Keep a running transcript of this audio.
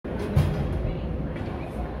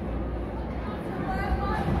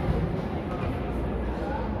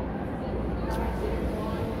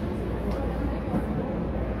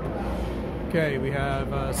Okay, we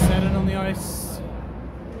have Seddon on the ice,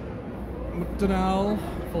 McDonnell,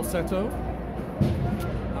 falsetto,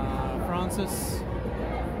 Francis,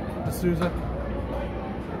 D'Souza.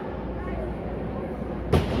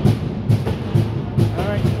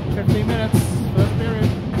 Alright, 15 minutes, first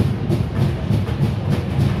period.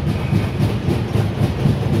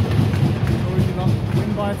 Already got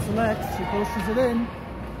win by selects, she pushes it in.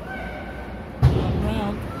 One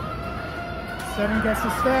round. Seddon gets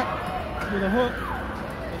a step with a hook,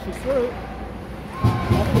 and she's through.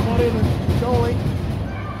 Off the body of the goalie.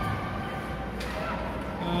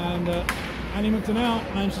 And Annie McDonnell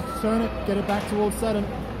manages to turn it, get it back towards Seddon.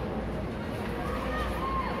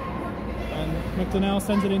 And McDonnell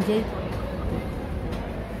sends it in deep.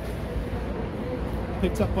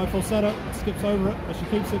 Picked up by Falsetto, skips over it, but she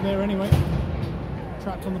keeps it there anyway.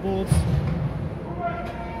 Trapped on the boards.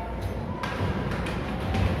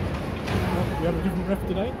 Oh, we have a different ref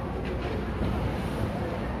today.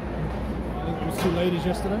 I think it was 2 ladies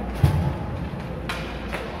yesterday.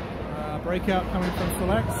 Breakout coming from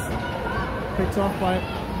Selects. Picked off by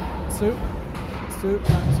Soup. Soup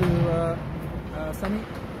back to Sammy.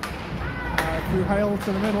 Through Hale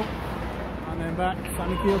to the middle. And then back.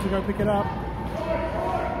 Sammy Keel to go pick it up.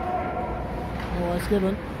 More ice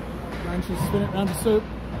given. Manages to spin it down to Soup.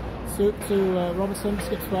 Soup to Robertson.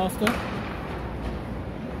 Skips faster.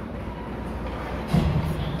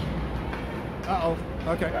 Uh-oh.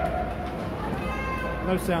 Okay.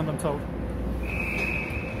 No sound, I'm told.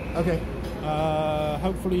 Okay.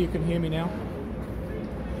 Hopefully you can hear me now.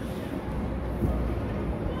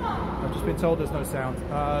 I've just been told there's no sound.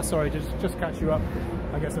 Sorry, just catch you up.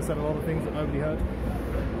 I guess I said a lot of things that nobody heard.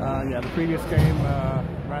 Yeah, the previous game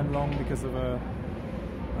ran long because of a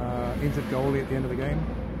injured goalie at the end of the game.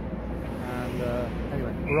 And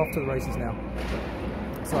anyway, we're off to the races now.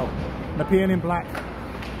 So, Nepean in black,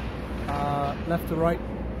 left to right,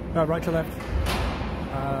 no, right to left.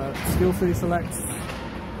 Steel City Selects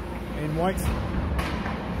in white.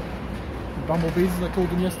 Bumblebees, as I called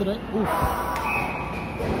them yesterday. Oof.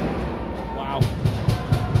 Wow.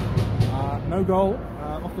 No goal.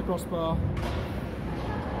 Off the crossbar.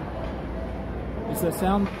 Is there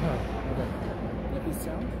sound? No. Okay. There is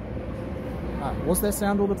sound. Was there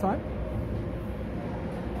sound all the time?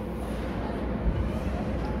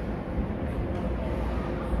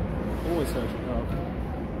 Always heard you. Oh, okay.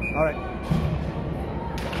 Alright.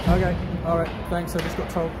 Okay, alright, thanks. I just got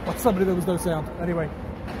told by somebody there was no sound. Anyway,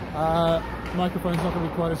 microphone's not going to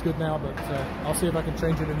be quite as good now, but I'll see if I can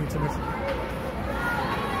change it in intermission.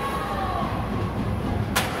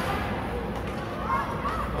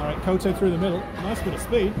 Alright, Koto through the middle. Nice bit of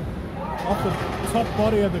speed. Off the top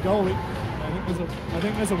body of the goalie. I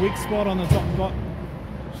think there's a weak spot on the top bot.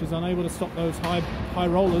 She's unable to stop those high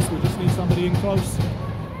rollers. We just need somebody in close.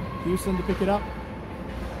 Houston to pick it up.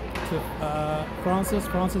 To Francis.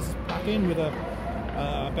 Francis is back in with a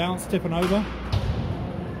bounce tipping over.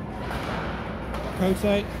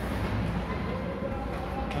 Cote.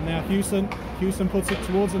 And now Houston. Houston puts it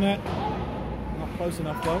towards the net. Not close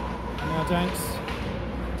enough though. And now Danks.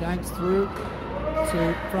 Danks through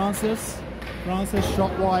to Francis. Francis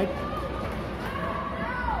shot wide.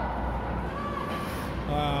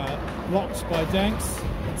 Blocked by Danks.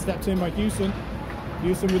 Stepped in by Houston.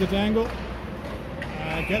 Houston with a dangle.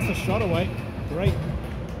 Gets a shot away. Great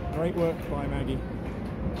work by Maggie.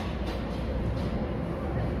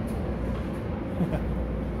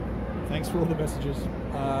 Thanks for all the messages.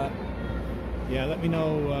 Yeah, let me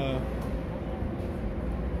know.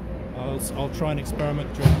 I'll try and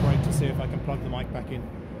experiment during the break to see if I can plug the mic back in.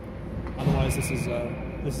 Otherwise, this is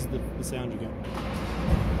the sound you get.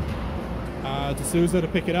 D'Souza to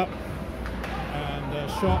pick it up, and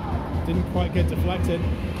shot didn't quite get deflected.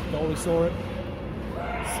 Goalie saw it.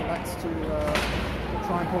 Selects to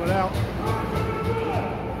try and pull it out.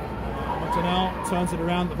 McDonnell turns it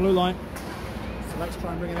around the blue line. Selects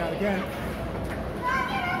try and bring it out again.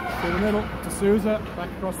 Through the middle to Souza, back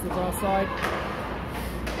across the far side.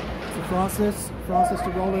 To Francis. Francis to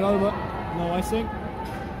roll it over. No icing.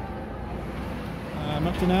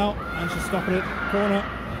 McDonnell manages to stop it at corner.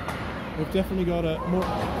 We've definitely got a more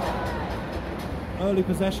early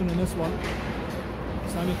possession in this one.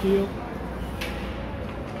 Sammy Keel.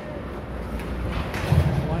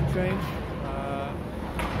 Change.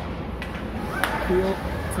 Keel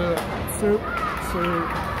to Soup to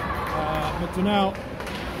McDonnell.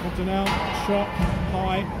 McDonnell shot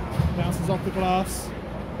high, bounces off the glass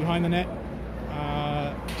behind the net.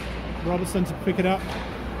 Robertson to pick it up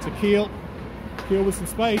to Keel. Keel with some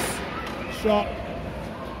space. Shot.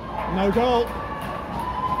 No goal.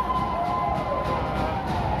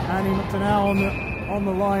 Annie McDonnell on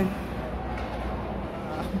the line.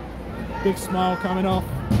 Big smile coming off.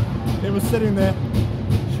 It was sitting there.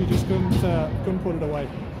 She just couldn't put it away.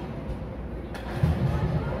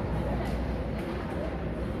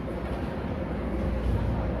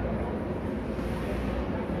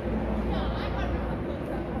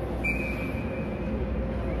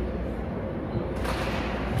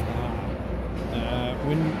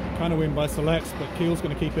 Kind of win by selects, but Keel's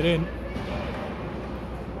going to keep it in.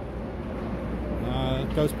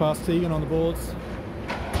 Goes past Tegan on the boards.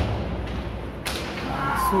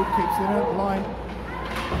 Soup keeps it out the line.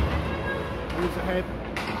 Moves ahead.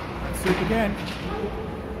 And Soup again.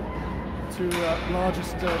 Two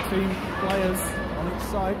largest team players on each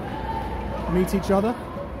side meet each other.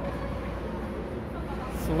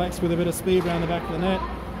 Selects with a bit of speed around the back of the net.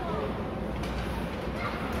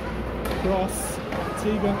 Cross.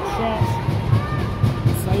 Tegan shot.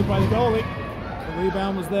 Saved by the goalie. The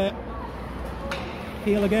rebound was there.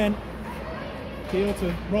 Keel again. Keel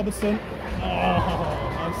to Robertson.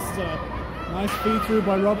 Oh, nice feed through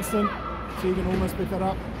by Robertson. Tegan almost picked that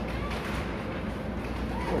up.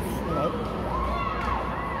 Oh, hello.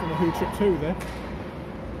 Don't know who tripped who there.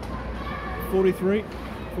 43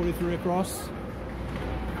 across.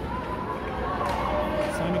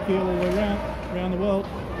 Same Keel all the way around the world.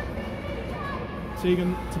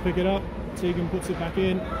 Tegan to pick it up. Tegan puts it back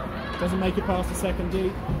in. Doesn't make it past the second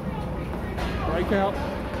D. Breakout.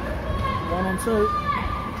 1-on-2.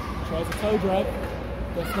 Tries a toe drag.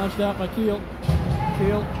 Gets nudged out by Keel.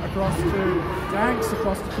 Keel across to Danks,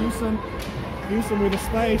 across to Hewson. Hewson with a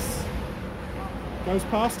space. Goes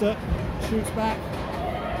past her. Shoots back.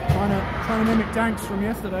 Trying to mimic Danks from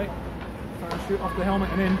yesterday. Trying to shoot off the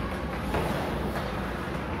helmet and in.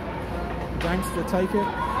 Danks to take it.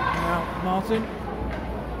 Now Martin.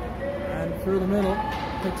 And through the middle,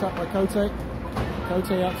 picked up by Cote.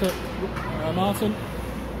 Cote out to Martin.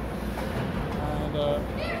 And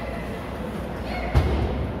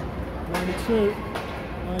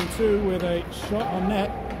 92 with a shot on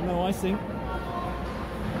net, no icing.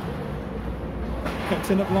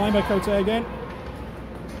 Kept in at the line by Cote again.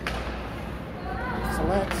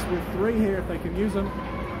 Selects with 3 here if they can use them.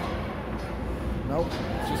 Nope,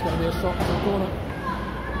 it's just going to be a shot to the corner.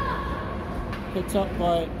 Picked up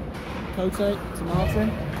by Cote to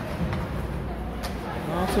Martin.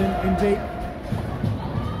 Martin in deep.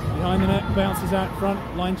 Behind the net, bounces out front.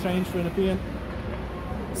 Line change for Nepean.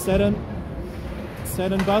 Seddon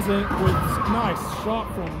buzzing with nice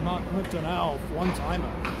shot from McDonnell.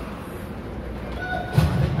 One-timer. I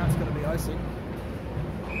think that's going to be icing.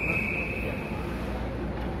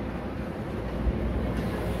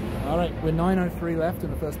 Alright, we're 9:03 left in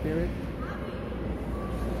the first period.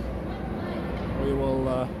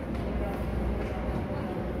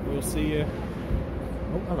 We'll see you.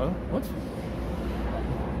 Oh, hello. What?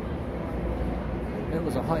 It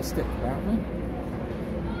was a high stick, apparently.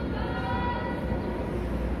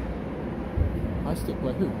 High stick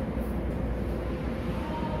by who?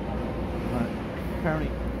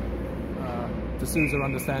 Apparently, D'Souza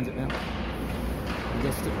understands it now.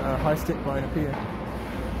 Just high stick by Nepean.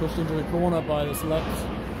 Pushed into the corner by the selects.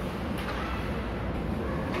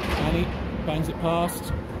 Annie bangs it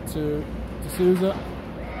past to D'Souza.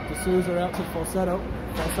 D'Souza out to Falsetto.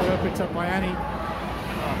 Falsetto picked up by Annie.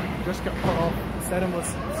 Just got cut off. Seddon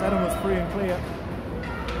was free and clear.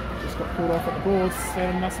 Just got pulled off at the boards.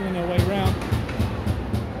 Seddon muscling her way round.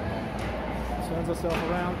 Turns herself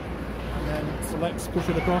around. And then selects, push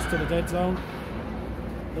it across to the dead zone.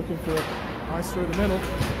 Looking for ice through the middle.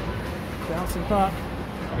 Bouncing puck.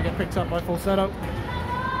 Gonna get picked up by Falsetto.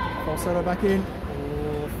 Falsetto back in.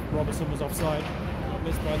 Oh, Robertson was offside.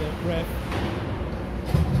 Missed by the ref.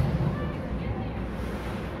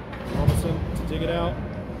 Robertson to dig it out.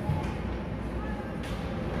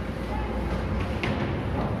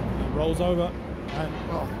 And rolls over and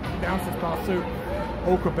bounces past Sue.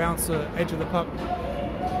 Awkward bouncer, edge of the puck.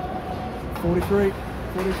 43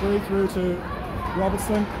 through to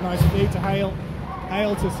Robertson. Nice feed to Hale.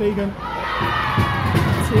 Hale to Segan.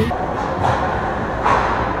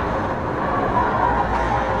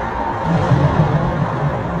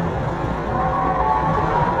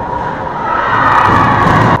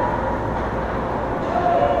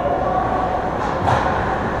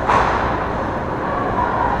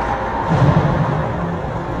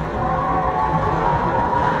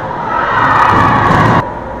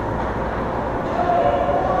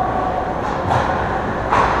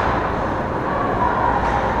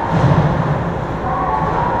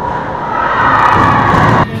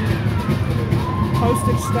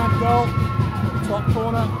 Snap goal, top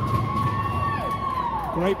corner.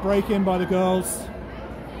 Great break in by the girls.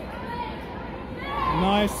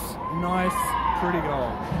 Nice, pretty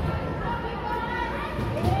goal.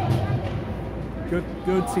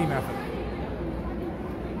 Good team effort.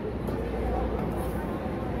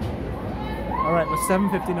 All right, with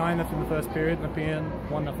 7:59 left in the first period, Nepean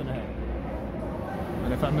 1-0 ahead.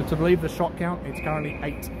 And if I'm to believe the shot count, it's currently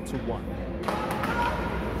 8-1.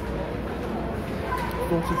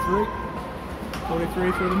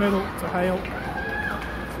 43 through the middle to Hale,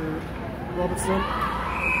 to Robertson.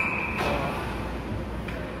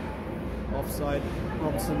 Offside.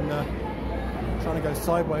 Robertson trying to go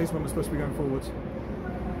sideways when we're supposed to be going forwards.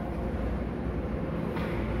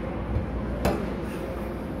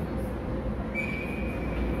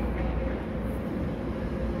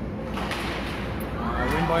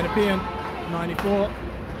 Win by Nepean, 94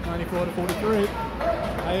 to 43.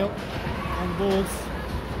 Hale on the balls.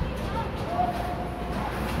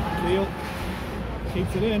 Keel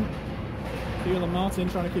keeps it in. Keel and Martin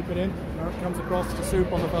trying to keep it in. Now it comes across to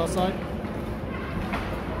Soup on the far side.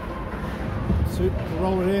 Soup will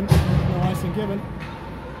roll it in. No icing given.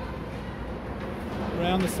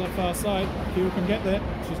 Around the far side. Keel can get there.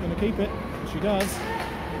 She's going to keep it. She does.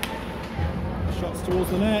 Shots towards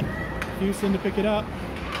the net. Hewson to pick it up.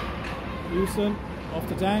 Hewson off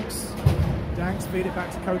to Danks. Danks feed it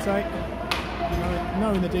back to Cote.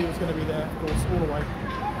 Knowing the D was going to be there, of course, all the way.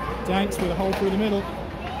 Danks with a hole through the middle.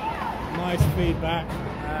 Nice feedback,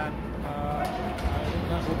 and I think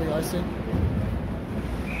that will be icing.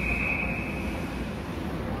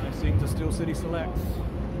 Icing to Steel City Selects.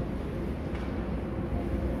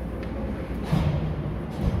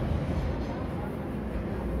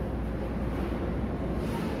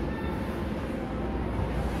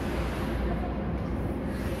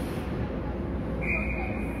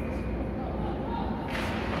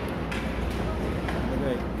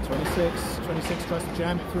 Okay, 26 tries to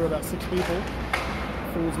jam it through about 6 people.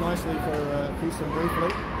 Falls nicely for Houston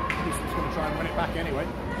briefly. Houston's going to try and win it back anyway.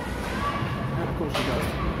 And of course she does.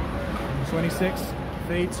 26,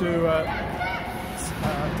 feed to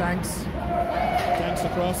Danks. Danks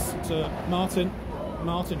across to Martin.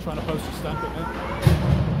 Martin trying to post a stamp it now.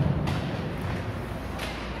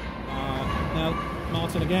 Now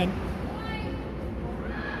Martin again.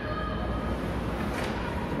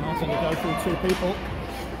 Martin will go through 2 people.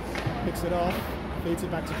 Picks it off, feeds it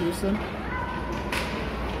back to Houston.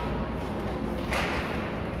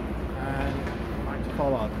 And back to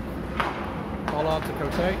Pollard. Pollard to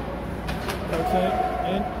Cote. Cote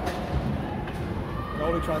in.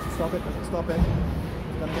 Goalie tries to stop it, doesn't stop it.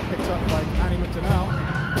 It's going to get picked up by Annie McDonnell.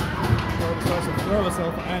 Goalie decides to throw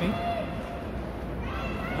herself at Annie.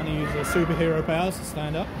 Annie uses her superhero powers to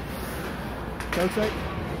stand up. Cote.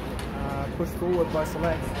 Pushed forward by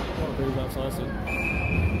Select. What a big outside.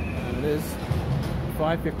 And it is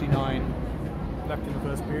 5:59 left in the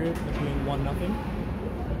first period, Nepean 1-0.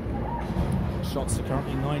 Shots are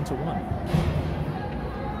currently 9-1.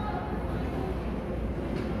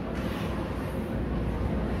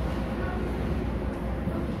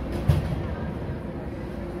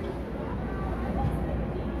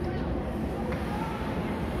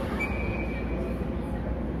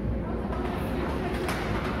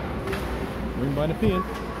 Win by Nepean.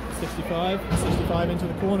 65 into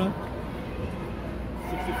the corner.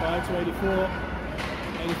 65 to 84.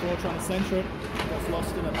 84 trying to centre it. Gets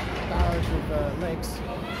lost in a barrage of legs.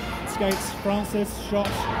 Skates Francis, shot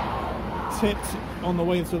tipped on the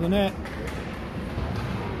way to the net.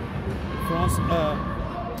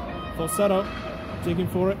 Falsetto digging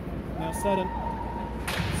for it. Now Seddon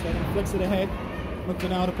flicks it ahead.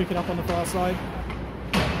 Looking now to pick it up on the far side.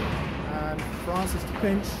 And Francis to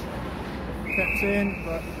pinch. Kept in,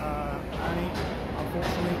 but Annie,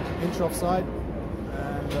 unfortunately, inch offside,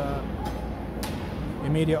 and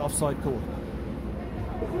immediate offside call.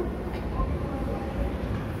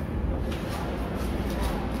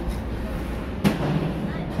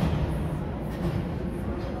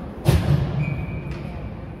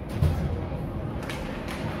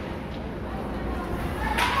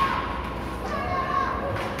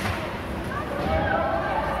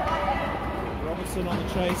 Robertson on the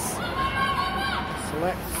chase.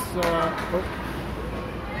 Selects,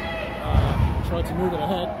 tried to move it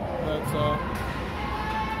ahead, but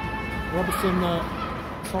Robertson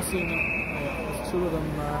tossing, there's 2 of them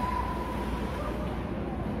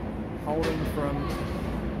holding from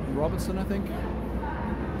Robertson, I think.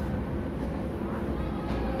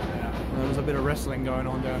 Yeah, there was a bit of wrestling going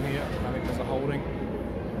on down here. I think there's a holding.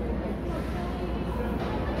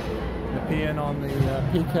 Nepean on the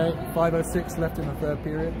PK, 5:06 left in the third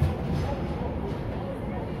period.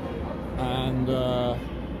 And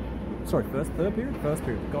sorry, third period? First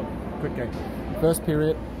period. God, quick game. First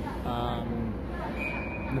period,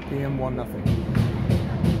 Nepean 1-0.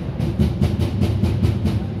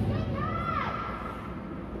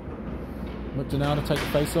 Denau to take the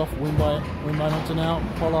face off. Win by Denau.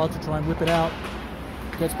 Pollard to try and whip it out.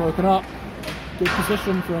 Gets broken up. Good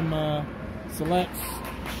position from Selects.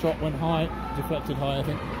 Shot went high, deflected high, I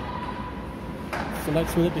think.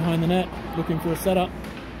 Selects with it behind the net, looking for a setup.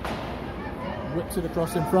 Whips it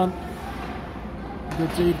across in front.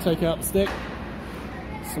 Good D to take out the stick.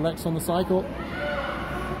 Selects on the cycle.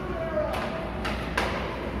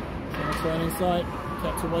 Trying to turn inside,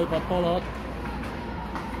 kept away by Pollard.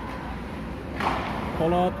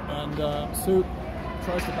 Pollard and Soup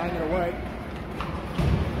tries to bang it away.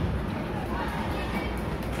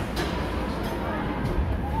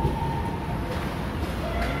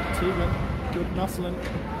 Tegan, good muscling,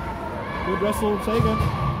 good wrestle, Tegan,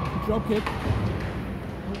 drop kick,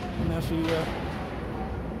 and now she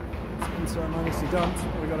unceremoniously dumped.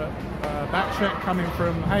 We got a back check coming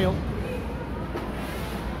from Hale,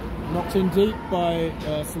 knocked in deep by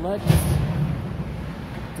Select.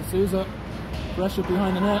 D'Souza, pressure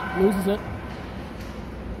behind the net, loses it,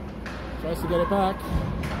 tries to get it back.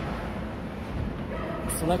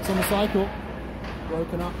 Selects on the cycle,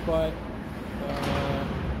 broken up by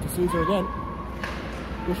D'Souza again,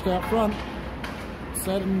 pushed out front.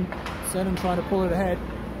 Seddon trying to pull it ahead,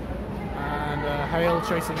 and Hale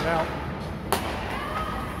chasing it out.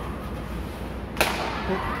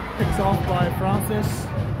 Picks off by Francis,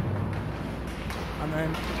 and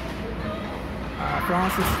then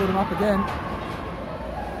Francis stood him up again.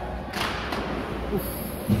 Oof,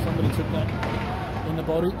 somebody took that in the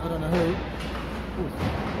body, I don't know who. Oof.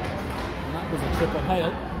 And that was a trip on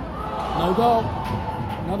Hale. No goal.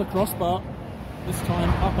 Another crossbar, this time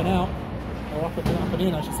up and out, or up and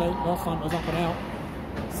in I should say. Last time it was up and out.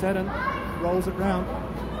 Seddon rolls it round.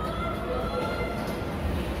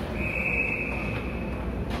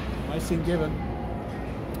 Icing given.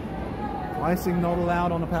 Icing not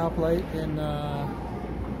allowed on a power play in the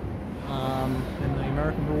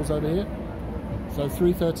American rules over here. So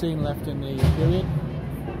 3:13 left in the period.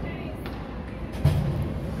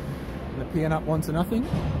 Nepean up 1-0.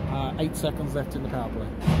 8 seconds left in the power play.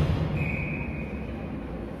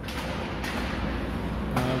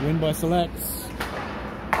 Win by Selects.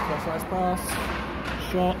 Cross-ice pass.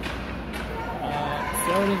 Shot.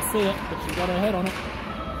 Sarah didn't see it, but she got her head on it.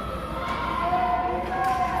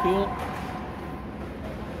 Peel.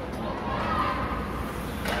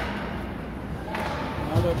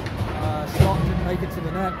 Another shot didn't make it to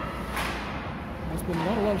the net. There's been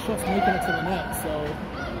not a lot of shots making it to the net, so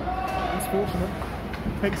that's fortunate.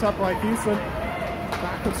 Picks up by Houston,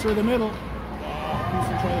 backwards through the middle.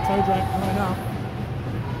 Houston trying to toe drag, not enough.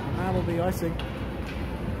 And that'll be icing.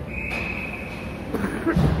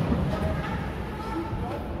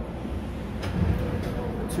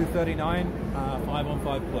 .239,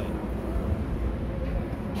 5-on-5 play.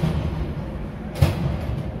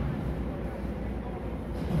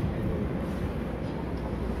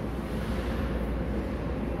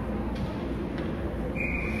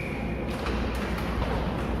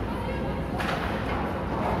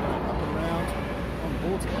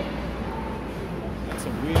 That's a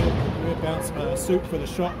weird bounce. Soup for the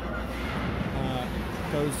shot.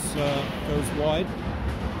 Goes wide.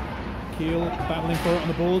 Keel battling for it on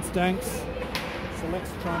the boards. Danks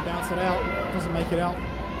selects to try and bounce it out. Doesn't make it out.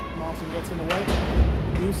 Martin gets in the way.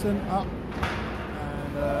 Newson up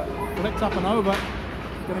and flicked up and over.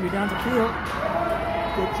 It's going to be down to Keel.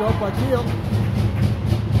 Good job by Keel.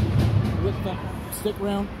 Whip that stick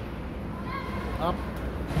round. Up.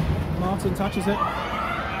 Martin touches it.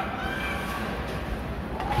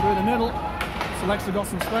 Through the middle. Selects got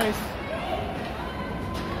some space.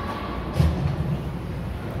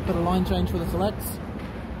 Put a line change for the Selects.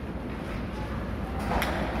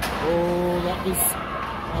 Oh, that was...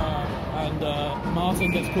 and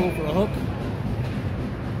Martin gets called for a hook.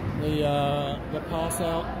 The pass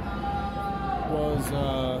out was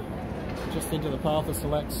just into the path of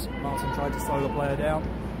Selects. Martin tried to slow the player down.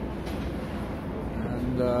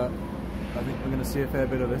 And I think we're going to see a fair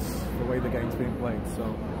bit of this, the way the game's being played.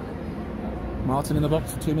 So Martin in the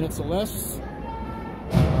box for 2 minutes or less.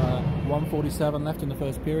 1:47 left in the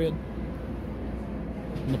first period.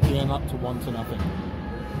 Nepean up to 1-0.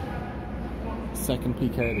 Second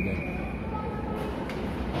PK of the game.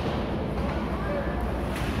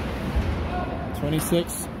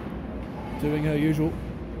 26, doing her usual.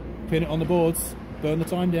 Pin it on the boards, burn the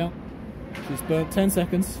time down. She's burnt 10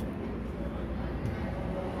 seconds.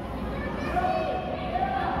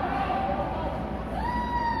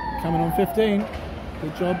 Coming on 15.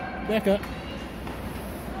 Good job, Becker.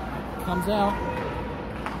 Comes out.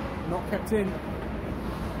 Not kept in.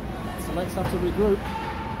 Selects have to regroup.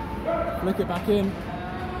 Flick it back in.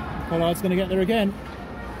 Pollard's going to get there again.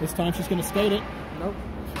 This time she's going to skate it. Nope.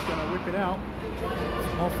 She's going to whip it out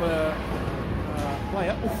off a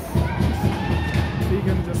player.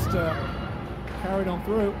 Tegan just carried on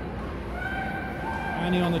through.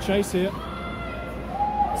 Annie on the chase here.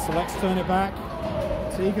 Selects turn it back.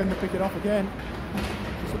 Tegan to pick it off again.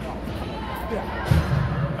 Yeah.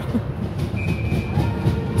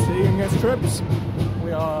 Tegan gets trips.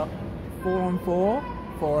 We are 4-on-4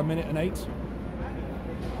 for 1 minute and 8.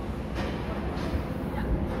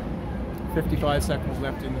 55 seconds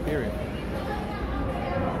left in the period.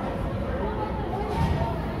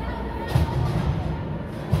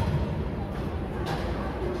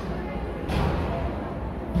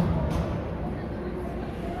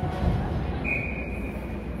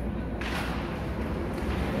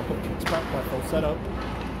 It's back by falsetto,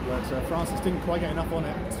 but Francis didn't quite get enough on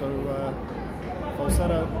it, so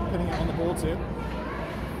falsetto putting it on the boards here.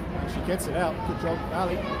 And she gets it out. Good job,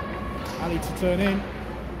 Ali. Ali to turn in.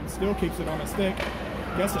 Still keeps it on the stick.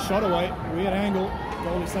 Gets the shot away. Weird angle.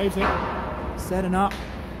 Goalie saves it. Setting up.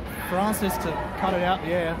 Francis to cut it out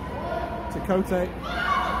the air to Cote.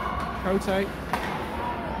 Cote.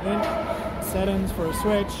 In. Settings for a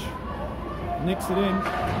switch. Nicks it in.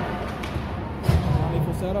 Ali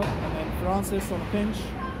falsetto. And then Francis on a pinch.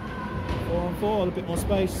 4-on-4. A little bit more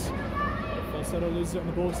space. Falsetto loses it on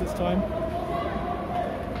the boards this time.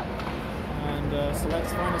 And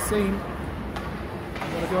selects find a seam.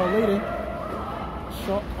 Got a girl leading.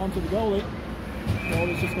 Shot onto the goalie.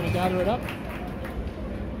 Goalie's just going to gather it up.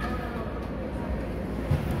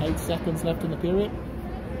 8 seconds left in the period.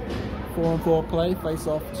 4-on-4 play. Face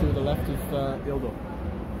off to the left of Ildor.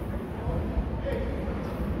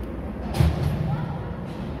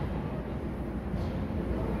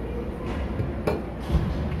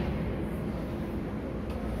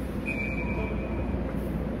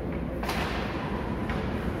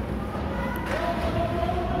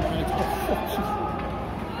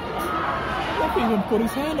 Even put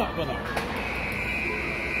his hand up for that.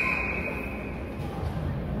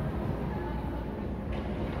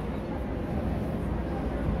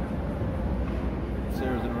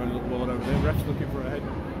 Sarah's in her own little world over there. Ref's looking for a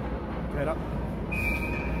head up.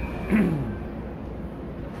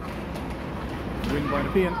 Win by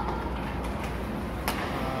Nepean.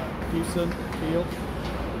 Houston, Peel.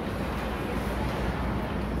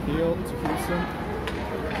 Peel to Houston.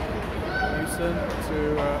 Houston to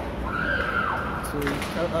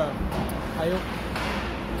Hale.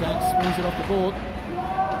 Danks swings it off the board.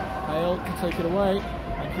 Hale can take it away.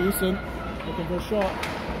 And Houston looking for a shot.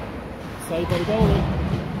 Saved by the goalie.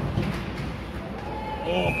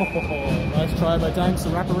 Oh, nice try by Danks to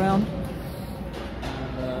wrap around.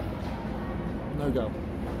 And, no go.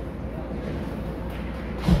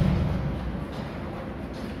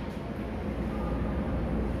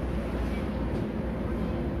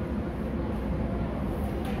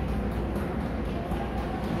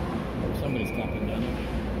 Somebody's clapping down there.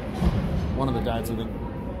 One of the dads, I think.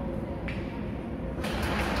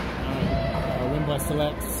 A win by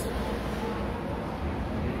Selects.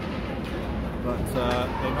 But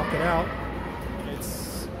they knock it out.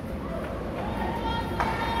 It's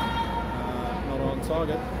not on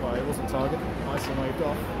target. Well, it wasn't target. Nice and waved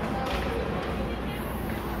off.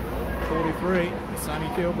 43. Sammy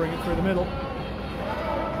Keel bring it through the middle.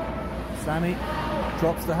 Sammy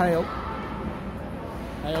drops to Hale.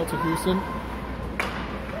 Hale to Houston.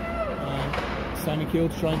 Sammy Keel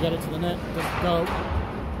to try and get it to the net. Doesn't go.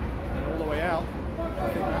 And all the way out. I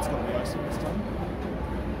think that's got to be icing this time.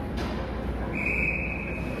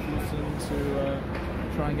 Houston to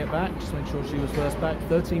try and get back. Just make sure she was first back.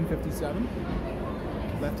 13:57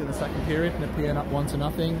 left in the second period. Nepean up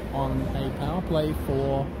 1-0 on a power play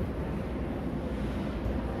for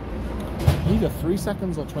either 3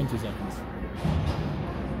 seconds or 20 seconds.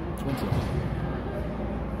 20.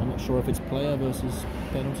 I'm not sure if it's player versus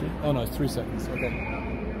penalty. Oh no, it's 3 seconds. Okay.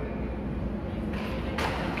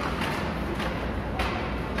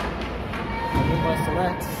 Win by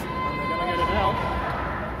Selects, and they're going to get it out.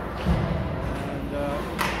 And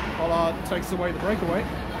Pollard takes away the breakaway.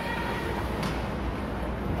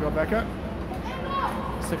 Drop back up.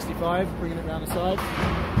 65, bringing it down the side.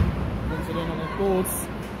 Brings it in on the boards.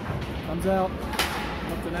 Comes out.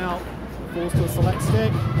 Knocked it out. Falls to a Select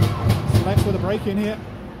stick. Select with a break in here.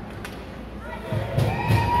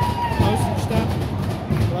 Postage stamp.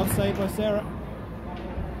 Glove saved by Sarah.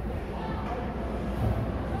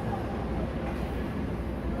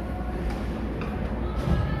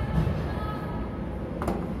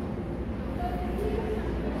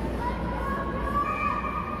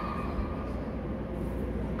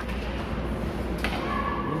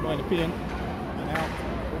 Win by Nepean. And out.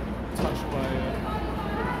 Touched by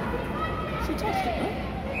touched it, right?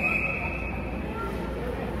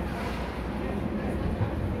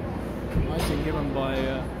 Nice thing given by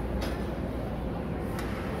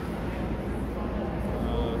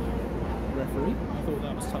referee. I thought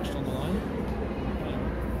that was touched on the line.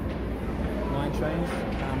 Line change.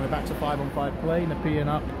 And we're back to 5-on-5 play. Nepean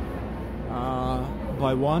up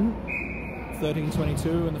by 1.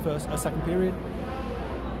 13-22 in the second period.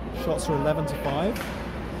 Shots are 11-5.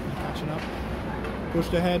 Catching up.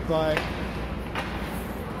 Pushed ahead by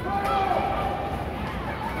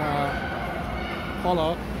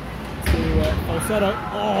Pollard to Falsetto.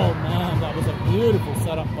 Oh man, that was a beautiful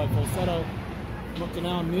setup by Falsetto. Looked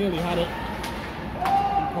down, nearly had it.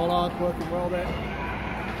 And Pollard working well there.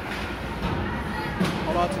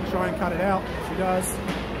 Pollard to try and cut it out. She does.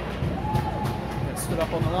 Gets stood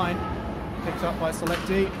up on the line. Picked up by Select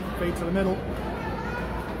D. Feed to the middle.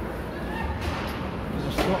 And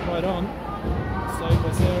a shot right on. Saved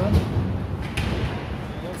by Sarah.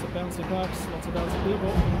 Lots of bouncing backs, lots of bouncing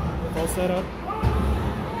people. Falsetto.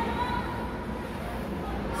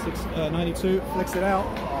 92, flicks it out.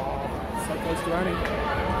 Oh, so close to Annie.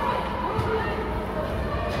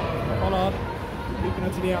 Pollard, keeping her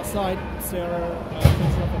to the outside. Sarah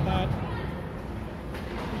picks her up a pad.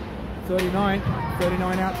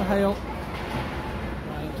 39 out to Hale.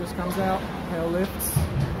 And it just comes out. Hale lifts.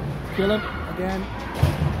 Kill him again.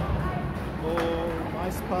 Oh,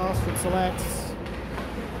 nice pass from Selects.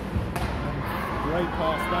 Great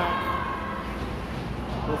pass back.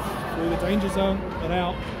 Through the danger zone, but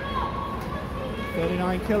out.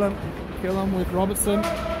 39, kill him with Robertson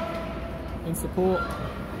in support.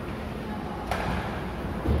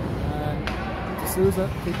 And D'Souza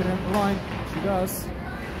keeping it in the line. She does.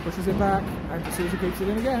 Pushes it back, and D'Souza keeps it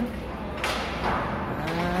in again.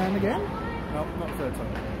 And again. Nope, not the third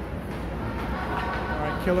time.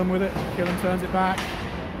 Alright, kill him with it. Kill him turns it back.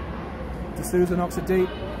 D'Souza knocks it deep.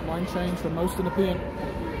 Line change for most of the Nepean.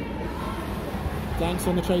 Danks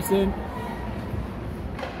on the chase in.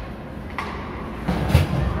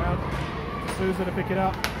 D'Souza to pick it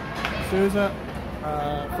up. D'Souza,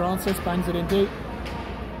 Francis bangs it in deep.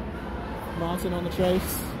 Martin on the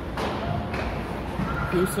chase.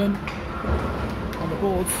 Houston on the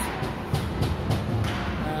boards.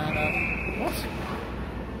 And what?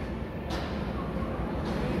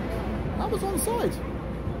 That was onside.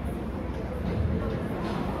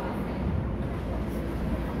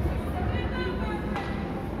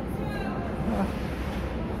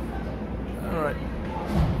 Alright.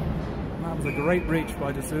 That was a great reach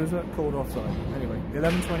by D'Souza, called offside. Anyway,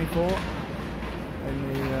 11-24 in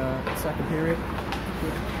the second period.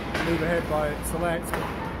 Good move ahead by Select,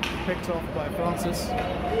 picked off by Francis.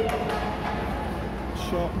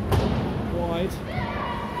 Shot wide.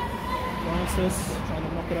 Francis trying to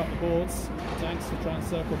knock it up the boards. Danks to try and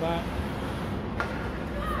circle back.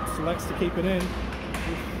 Selects to keep it in.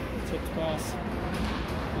 Tipped pass.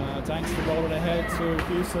 Danks to roll it ahead to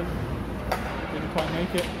Houston. Didn't quite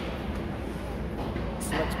make it.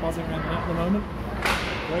 Select's buzzing around the net at the moment.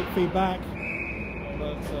 Great feedback,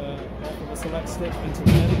 but off of a Select stick into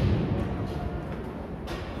the net.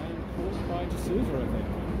 And caught by D'Souza, I think.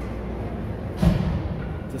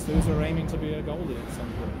 D'Souza aiming to be a goalie at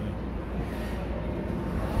some point here.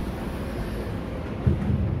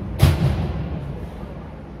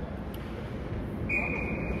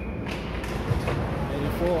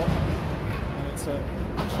 And it's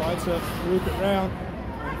tried to loop it round,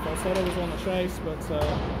 and Falsetto was on the chase, but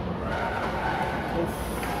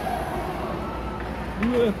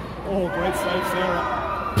oh, great save, Sarah.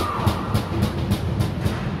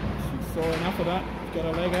 She saw enough of that, got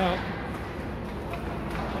her leg out.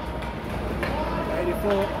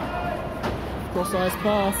 84, cross-ice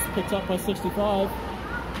pass, picked up by 65.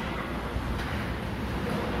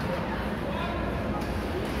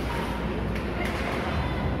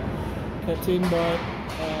 Kept in by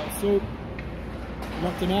Soup,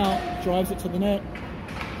 knocked him out, drives it to the net.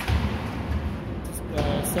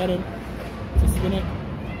 Set him to spin it,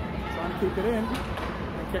 trying to keep it in,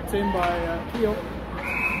 and kept in by Keel.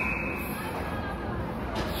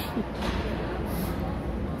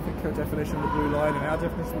 I think her definition of the blue line and our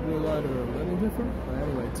definition of the blue line are a little different. But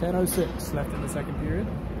anyway, 10:06 left in the second period.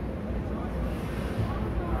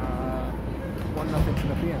 1-0 to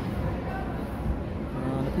Nepean.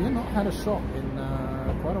 Nepean not had a shot in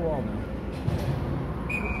quite a while now.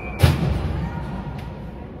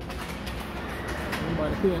 In by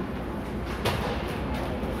Nepean.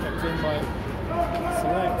 Kept in by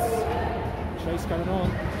Selects. Chase coming on.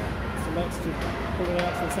 Selects to pull it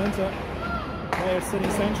out to the centre. Player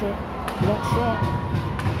sitting central. Block shot.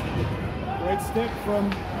 Great stick from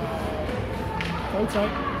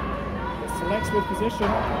Kote. Selects with position.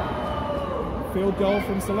 Field goal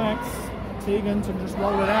from Selects. Tegan to just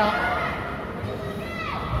roll it out.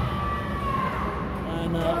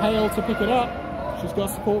 And Hale to pick it up. She's got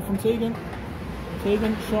support from Tegan.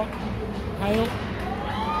 Tegan shot. Hale.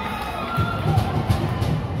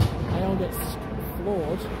 Hale gets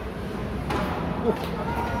floored.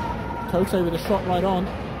 Kote with a shot right on.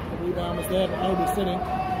 The rebound was there, but nobody's sitting.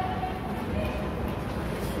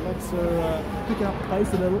 Selects are picking up the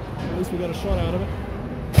pace a little. At least we got a shot out of it.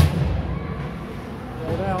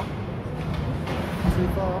 Rolled out. Too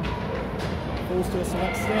far. Falls to a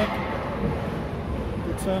Select stick.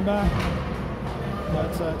 Good turn back.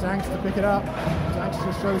 But Danks to pick it up. Danks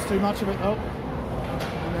just shows too much of it. Oh.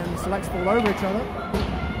 And then Selects fall over each other.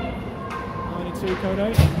 92 Code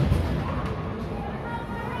 8.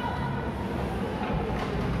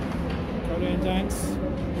 Code 8 and Danks.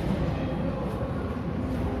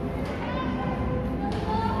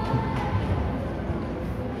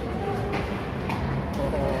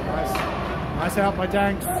 Nice out by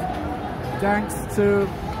Danks. Danks to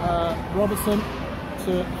Robertson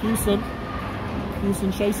to Houston.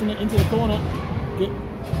 Houston chasing it into the corner. Get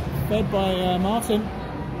fed by Martin.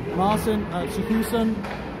 Martin to Houston.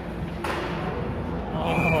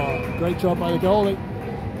 Oh, great job by the goalie.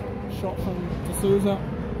 Shot from D'Souza.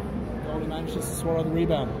 Goalie manages to swallow the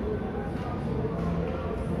rebound.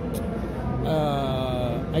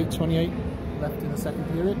 8:28 left in the second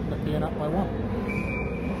period. Nepean up by 1.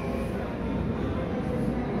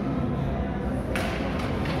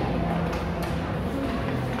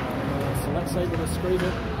 Selects able to squeeze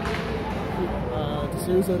it.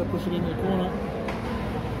 D'Souza to push it into the corner.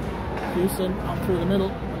 Houston up through the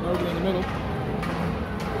middle, nobody in the middle.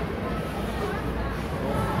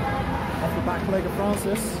 Off the back leg of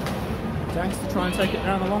Francis. Danks to try and take it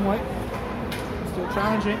down the long way. Still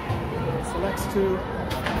challenging. Selects to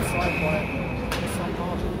side by some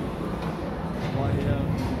margin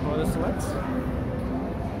by the Selects.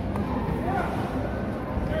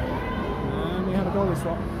 And we have a goalie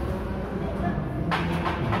swap.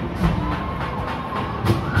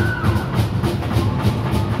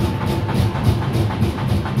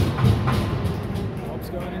 Bob's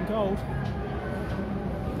going in cold.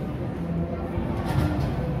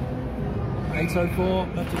 8:04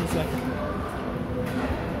 left in the second.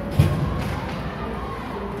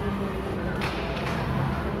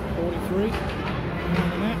 On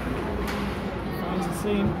the net. Finds the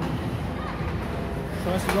seam.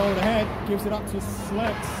 Tries to roll it ahead. Gives it up to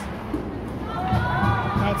Selects.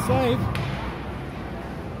 Bad save.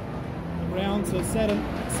 Round to Seddon.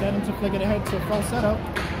 Seddon to flick it ahead to Falsetto.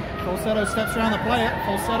 Falsetto steps around the player.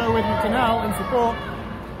 Falsetto with McDonnell in support.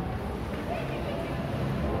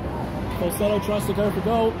 Falsetto tries to go for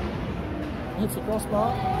goal. Hits the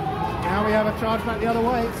crossbar. Now we have a charge back the other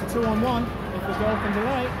way. It's a 2-on-1 if the goal can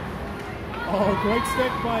delay. Oh, great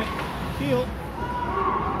stick by Keel.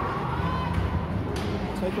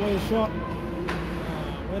 Take away the shot.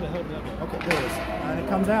 Where the hell did that go? Okay, there it is. And it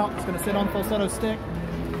comes out. It's going to sit on Falsetto's stick.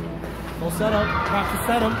 Falsetto back to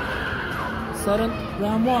Seddon. Seddon,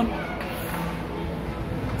 round 1.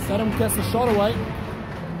 Seddon gets the shot away.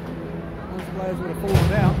 Those players would have fallen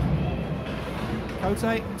down.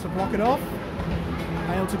 Kote to block it off.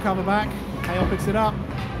 Hale to cover back. Hale picks it up.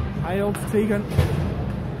 Hale to Tegan.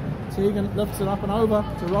 Tegan lifts it up and over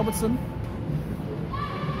to Robertson.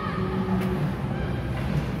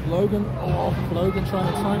 Logan trying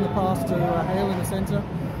to time the pass to Hale in the centre.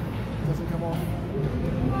 Doesn't come off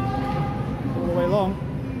all the way long.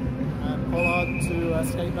 And Pollard to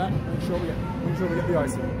skate back. Make sure we get the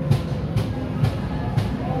icing.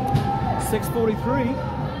 6:43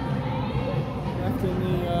 left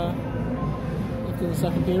in the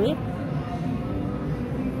second period.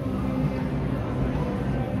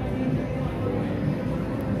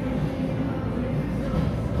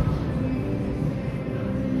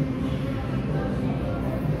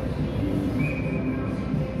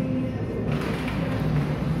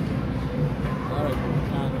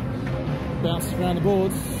 Bounces around the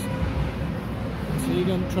boards.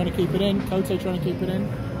 Tegan trying to keep it in. Kote trying to keep it in.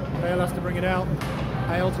 Hale has to bring it out.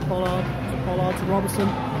 Hale to Pollard to Robertson.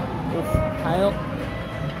 Hale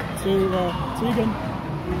to Tegan.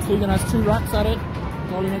 Tegan has 2 racks at it.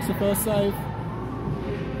 Goalie makes the first save.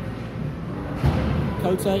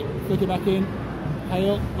 Kote flick it back in.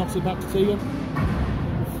 Hale knocks it back to Tegan.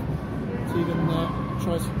 Tegan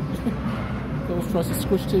tries to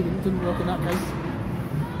squish Tegan. Didn't work in that case.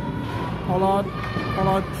 Pollard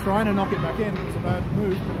trying to knock it back in. It was a bad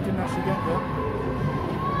move, but it didn't actually get there.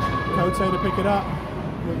 Kote to pick it up.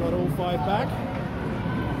 We've got all 5 back.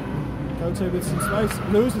 Kote with some space,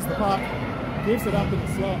 loses the puck. gives it up in the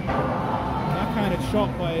slot. Backhanded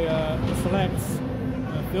shot by the Selects.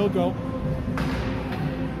 Field goal.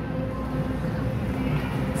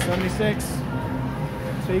 76.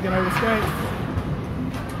 Tegan over skate.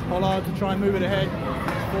 Pollard to try and move it ahead.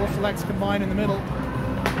 4 Selects combine in the middle.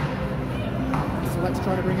 Selects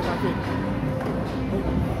try to bring it back in.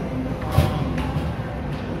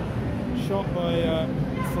 Shot by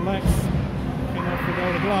Selects. Came off the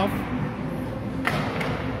Golden Glove.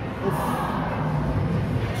 Oof.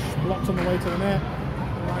 Blocked on the way to the net.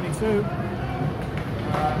 92.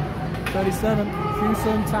 37.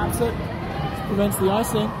 Hewson taps it. Prevents the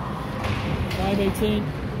icing. 5-18.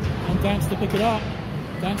 And Danks to pick it up.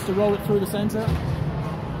 Danks to roll it through the centre.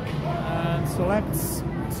 And Selects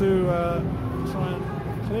to try and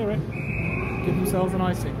clear it. Give themselves an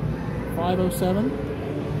icing. 5:07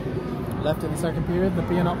 left in the second period.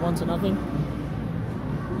 Nepean up 1-0.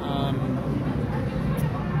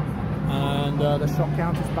 And the shot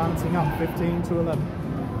count is balancing up 15-11.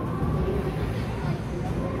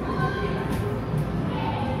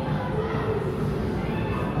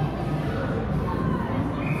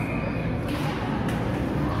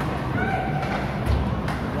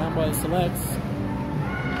 Round by the Selects.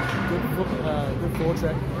 Good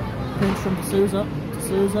forecheck. Pinch from D'Souza.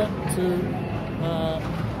 D'Souza to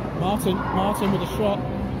Martin. Martin with a shot.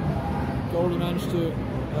 Goalie managed to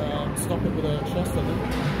stop it with a chest, I think.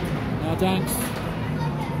 Now Danks.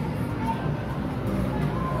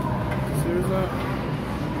 D'Souza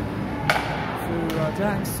to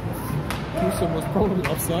Danks. Hewson was probably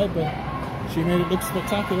offside, but she made it look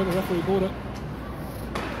spectacular. The referee bought it.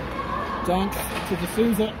 Danks to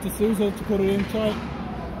D'Souza. D'Souza to put it in tight.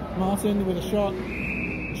 Martin with a shot.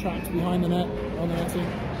 Trapped behind the net on the netting.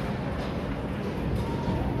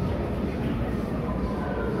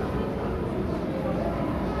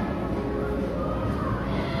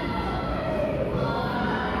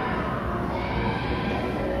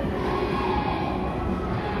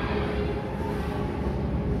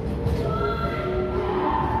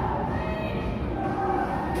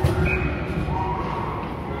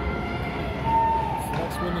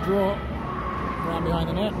 Selects win the draw. Round behind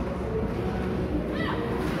the net.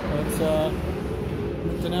 But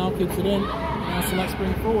McDonnell keeps it in. Now Selects bring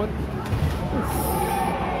it forward.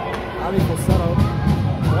 Ali Falsetto.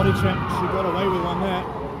 Body check. She got away with one there.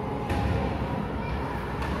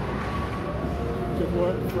 Good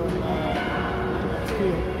work from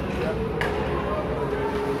Keel. Yep.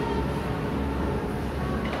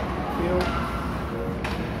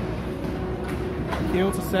 Keel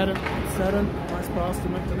to Seddon. Seddon. Nice pass to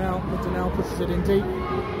McDonnell. McDonnell pushes it in deep.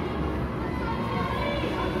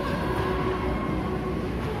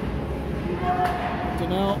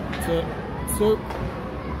 McDonnell to Soup.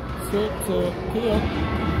 Soup to Keel.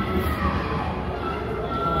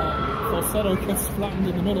 Falsetto gets flattened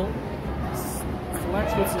in the middle.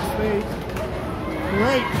 Selects with some speed.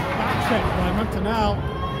 Great back check by McDonnell.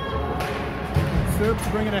 Soup to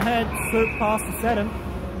bring it ahead. Soup pass to Seddon.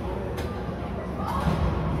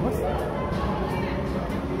 What's that?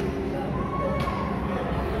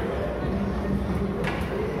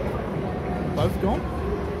 Both gone?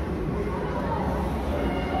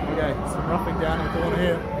 Okay, some roughing down in the corner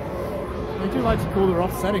here. They do like to call their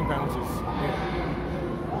offsetting penalties.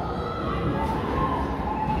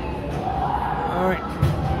 Alright.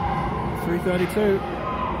 3:32.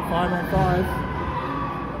 5-on-5.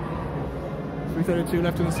 3:32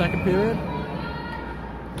 left in the second period.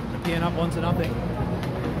 Nepean up 1-0. They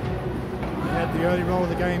had the early roll of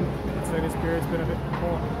the game. I'd say this period's been a bit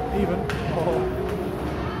more even. Oh,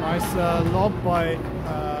 nice lob by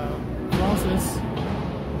Francis.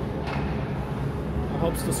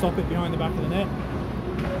 Hopes to stop it behind the back of the net.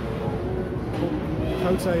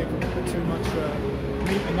 Cote a bit too much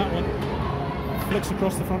meat in that one. Flicks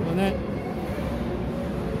across the front of the net.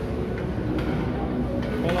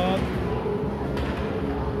 Pollard.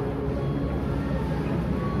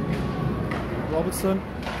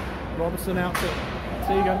 Robertson out to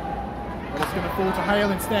Tegan. But it's going to fall to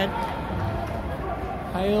Hale instead.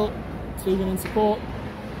 Hale, Tegan in support.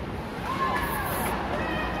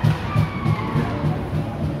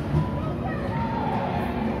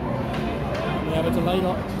 We have a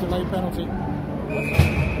delayed penalty.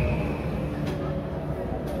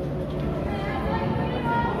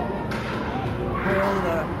 Hale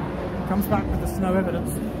comes back with the snow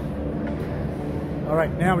evidence.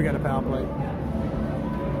 Alright, now we get a power play.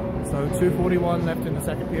 So 2:41 left in the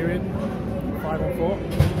second period. 5-on-4.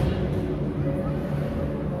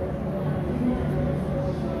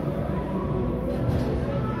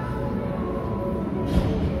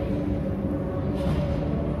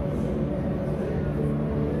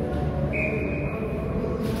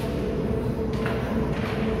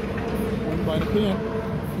 by Nepean.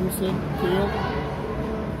 Houston, Keel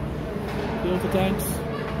to Danks.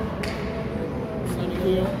 Semi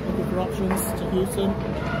Keel, looking for options to Houston.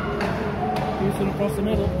 Houston across the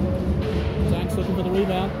middle. Danks looking for the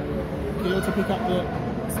rebound. Keel to pick up the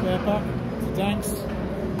spare puck. To Danks.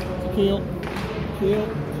 To Keel. Keel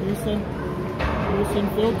to Houston. Houston,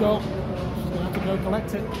 field goal. She's going to have to go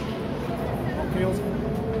collect it.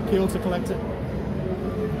 Keel to collect it.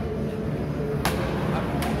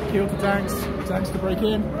 Keel to Danks. Danks to break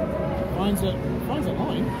in. Finds a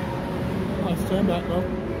line. Nice turn back though.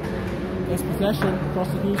 Gets possession across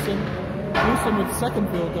to Houston. Houston with the second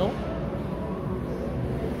field goal.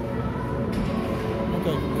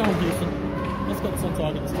 Okay, come on Houston. Let's get this on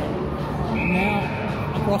target this time. And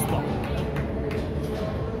now a crossbar.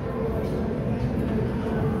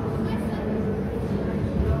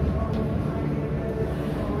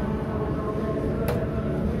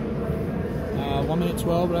 Uh, 1 minute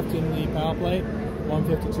 12 left in the power play.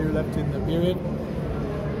 1:52 left in the period.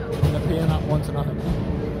 Nepean up 1-0.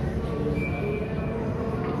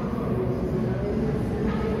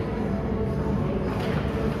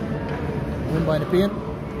 Win by Nepean.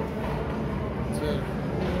 To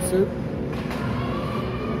Soup.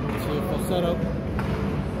 To Falsetto.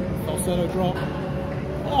 Falsetto drop.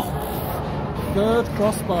 Oh! Third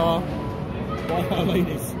crossbar by our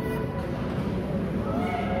ladies.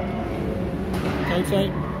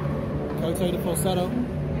 Cote to Falsetto.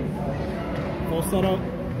 Falsetto.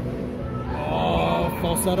 Oh,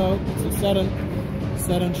 Falsetto to Seddon.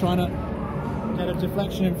 Seddon trying to get a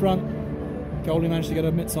deflection in front. Goldie managed to get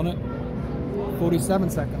her mitts on it. 47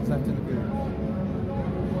 seconds left in the period.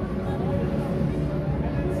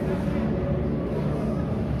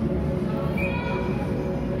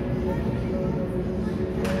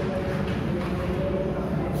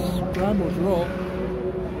 Scramble draw.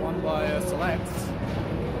 Won by Selects.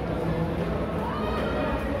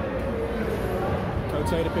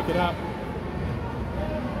 Cote to pick it up.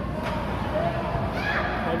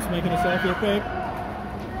 Hope's making a circular pick.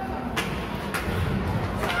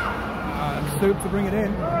 Soup to bring it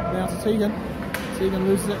in. Now to Tegan. Tegan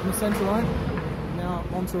loses it in the centre line. Now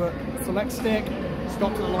onto a select stick.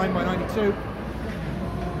 Stopped at the line by 92.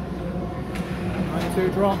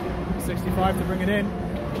 92 drop. 65 to bring it in.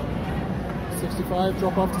 65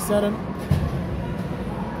 drop off to Seddon.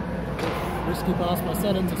 Risky pass by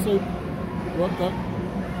Seddon to Soup. Work though.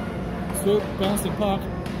 Soup, bouncing puck.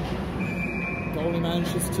 Goalie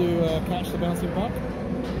manages to catch the bouncing puck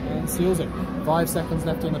and seals it. 5 seconds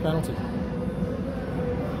left in the penalty.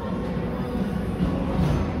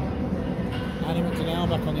 Now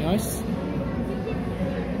back on the ice.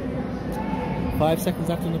 5 seconds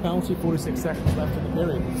left in the penalty, 46 seconds left in the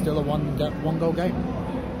period. Still a one goal game.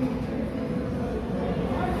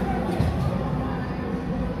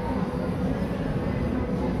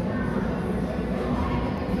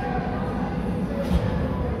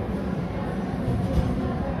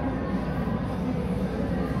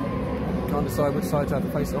 Can't decide which side to have to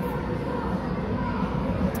face off.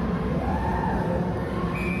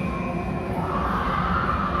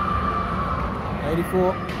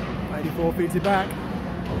 '84 feeds it back.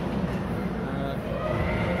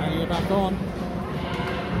 Annie back on.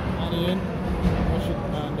 Annie in.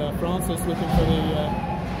 And Francis looking for the,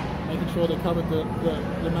 making sure they covered the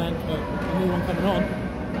man, the new one coming on.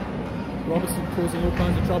 Robertson causing all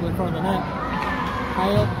kinds of trouble in front of the net.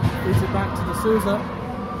 Hale feeds it back to D'Souza.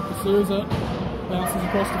 D'Souza bounces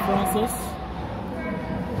across to Francis.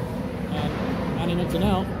 And Annie knocked it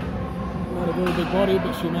out. Not a very big body,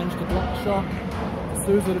 but she managed to block the shot.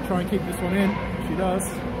 D'Souza to try and keep this one in. She does.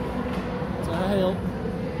 To Hale.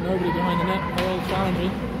 Nobody behind the net. Hale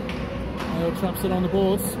challenging. Hale traps it on the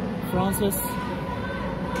boards. Francis.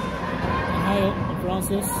 And Hale and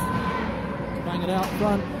Francis to bang it out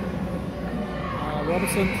front.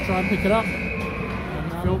 Robertson to try and pick it up.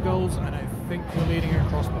 And field goals, and I think we're leading in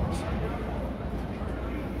crossbars.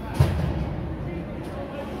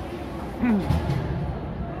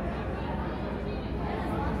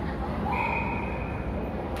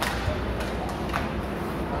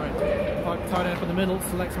 Tied up in the middle,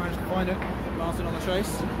 Selects managed to find it. Martin on the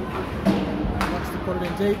chase. Wants to put it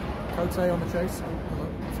in deep. Cote on the chase.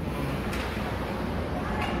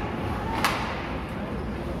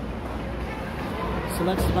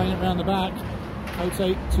 Selects to bang it round the back. Cote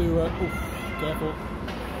to, careful.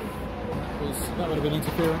 That would have been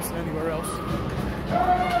interference anywhere else.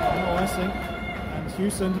 No icing. And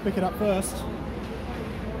Houston to pick it up first.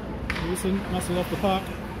 Houston muscled off the puck.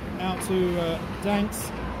 Out to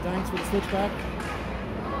Danks. Danks with a switchback.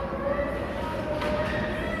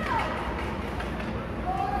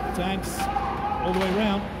 Danks all the way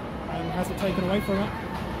round. and has it taken away from it.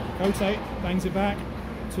 Cote bangs it back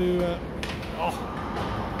to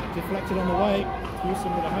deflected on the way.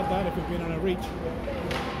 Houston would have had that if it had been on a reach.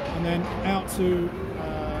 And then out to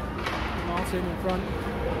Martin in front.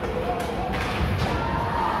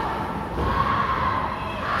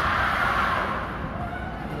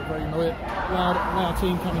 A very loud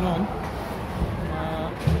team coming on.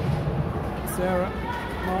 Sarah,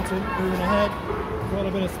 Martin moving ahead, got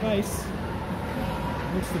a bit of space.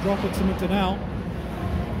 Looks to drop it to McDonnell.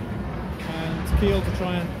 And Keel to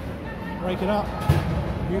try and break it up.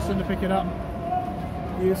 Houston to pick it up.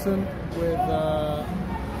 Houston with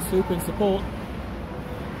Soup in support.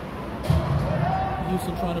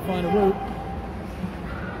 Houston trying to find a route.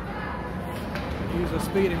 Use her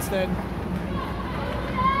speed instead.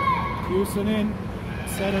 Houston in,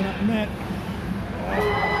 setting up net.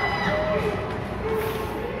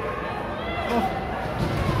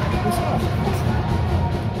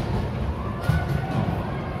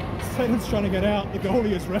 Satan's trying to get out, the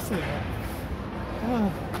goalie is wrestling her.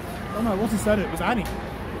 Oh no, it wasn't Satan, it was Annie.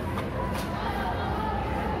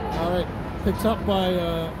 Alright, picked up by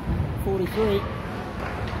 43.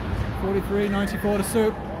 43, 94 to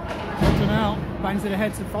Soup. Moves out, bangs it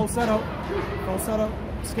ahead to Falsetto. Falsetto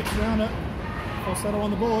skips around it. Falsetto on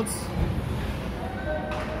the boards.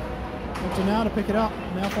 Moves now to pick it up.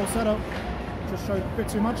 Now Falsetto. Just showed a bit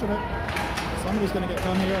too much of it. Somebody's going to get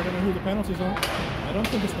done here. I don't know who the penalty's on. I don't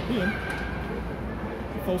think it's Nepean.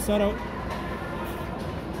 Falsetto.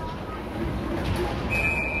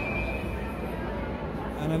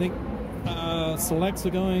 And I think selects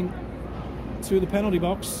are going to the penalty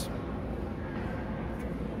box.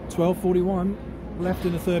 12:41 left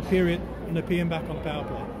in the third period. Nepean back on the power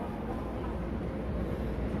play.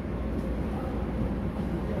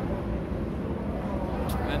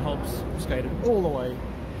 And Hobbs skated all the way,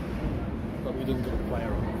 but we didn't get a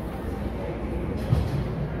player on.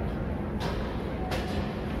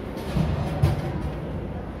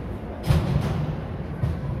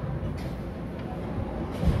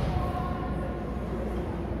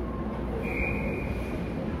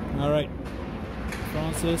 All right,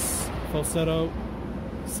 Francis, Falsetto,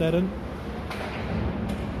 Seddon.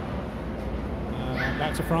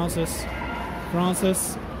 Back to Francis.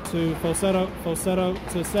 Francis to Falsetto. Falsetto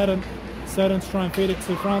to Seddon. Seddon to try and feed it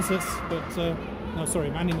to Francis, but no, sorry,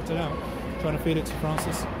 Mandy knocked it out. Trying to feed it to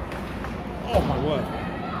Francis. Oh my word!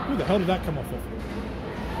 Who the hell did that come off of?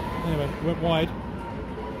 Anyway, went wide.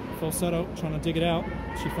 Falsetto trying to dig it out.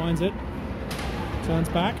 She finds it. Turns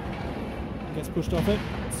back. Gets pushed off it.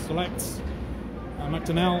 Selects.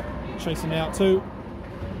 McDonnell chasing it out too.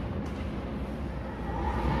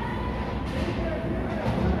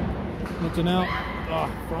 McDonnell. Oh,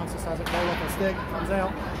 Francis has it roll off her stick. Comes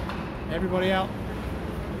out. Everybody out.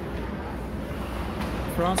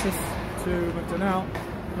 Francis to McDonnell.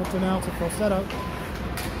 McDonnell to Falsetto.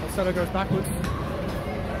 Falsetto goes backwards.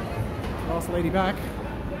 Last lady back.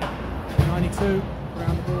 92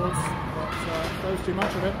 around the boards, but throws too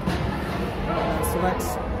much of it.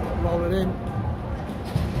 Selects, roll it in.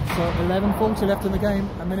 So 11:40 left in the game,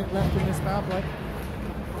 a minute left in this power play.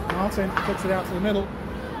 Martin puts it out to the middle,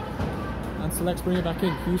 and Selects bring it back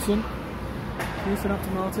in. Houston up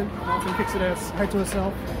to Martin. Martin kicks it out, head to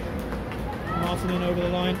herself. Martin in over the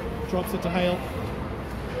line, drops it to Hale.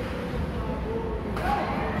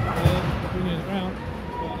 Bringing it around,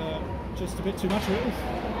 but just a bit too much of it.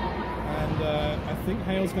 And I think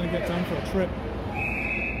Hale's going to get done for a trip.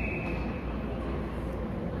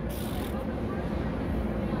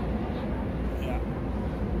 Yeah.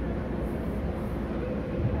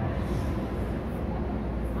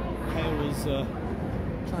 Hale was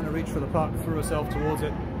trying to reach for the puck, threw herself towards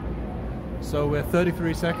it. So we're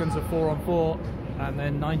 33 seconds of 4-on-4, and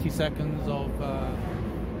then 90 seconds of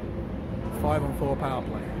 5-on-4 power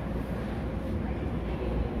play.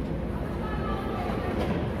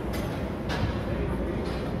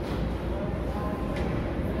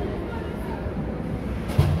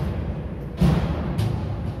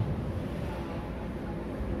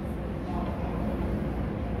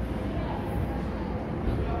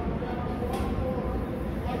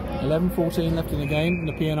 .14 left in the game,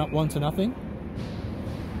 Nepean up 1-0.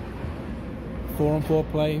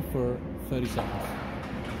 4-on-4 play for 30 seconds.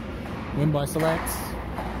 Win by Selects.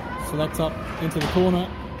 Selects up into the corner.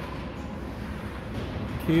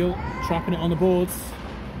 Keel trapping it on the boards.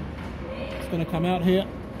 It's going to come out here.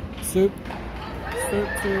 Soup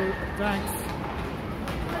to Danks.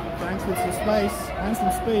 Danks with some space and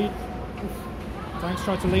some speed. Danks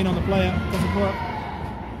tried to lean on the player, doesn't work.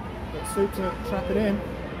 But Soup to trap it in.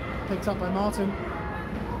 Picked up by Martin.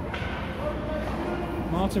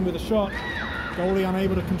 Martin with a shot. Goalie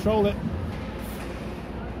unable to control it.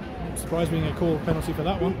 I'm surprised we didn't get called a penalty for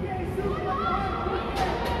that one.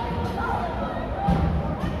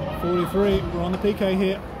 43, we're on the PK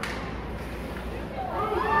here.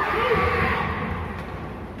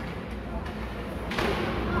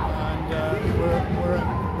 And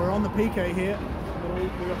we're on the PK here.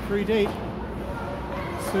 We've got 3 deep.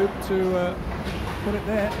 Soup to put it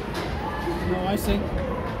there. No icing.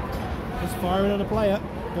 Just fire it at a player.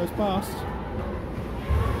 Goes past.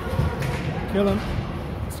 Gilmour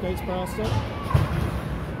skates past it.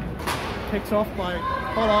 Picked off by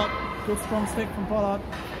Pollard. Good strong stick from Pollard.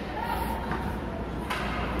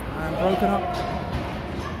 And broken up.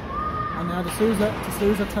 And now D'Souza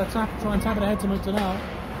to try and tap it ahead to McDonnell.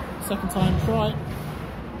 Second time try.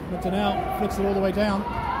 McDonnell flicks it all the way down.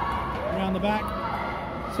 Around the back.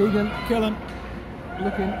 Tegan, Gilmour,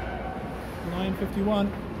 looking. 9:51.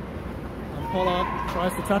 And Pollard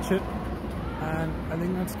tries to touch it. And I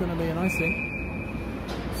think that's going to be an icing.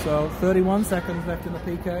 So 31 seconds left in the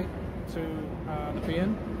PK to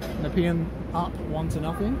Nepean. Nepean up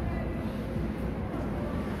 1-0.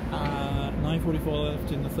 9:44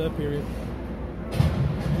 left in the third period.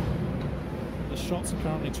 The shots are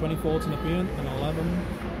currently 24 to Nepean and 11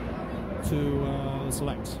 to the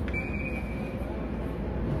Select.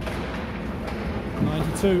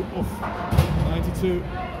 92. Oof. 92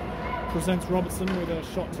 presents Robertson with a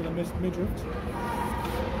shot to the midriff.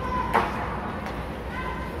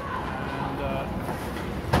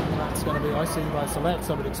 And that's going to be icing by Select,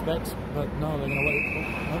 I would expect. But no, they're going to wait. Oh,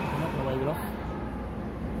 no, they're not going to wave it off.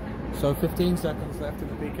 So 15 seconds left in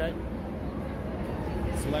the PK.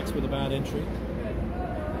 Selects with a bad entry.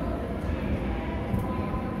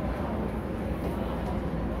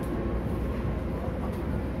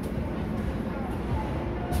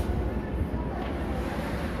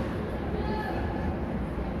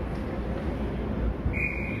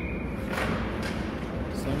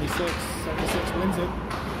 Wins it.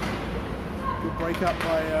 Good break up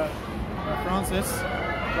by Francis.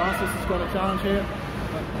 Francis has got a challenge here,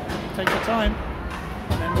 but takes the time.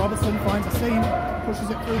 And then Robertson finds a seam, pushes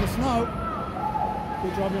it through the snow.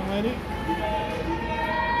 Good job, young lady.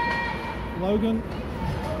 Logan.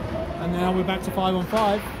 And now we're back to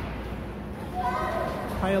 5-on-5.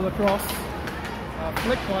 Hale across.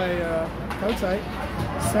 Flick by Cote.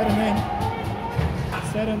 Set him in.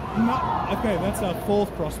 Okay, that's our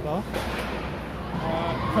fourth crossbar.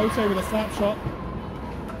 Cote with a slap shot,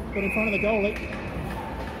 put in front of the goalie.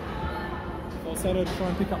 Falsetto to try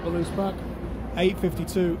and pick up the loose puck.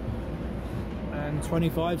 8:52 and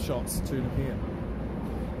 25 shots to Nepean.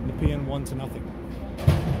 Nepean 1-0.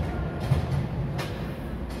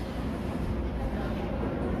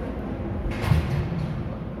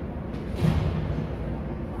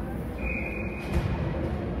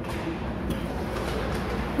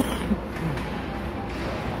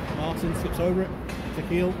 Martin slips over it to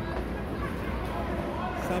Keel.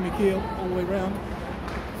 Sammy Keel all the way round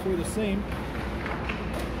through the seam.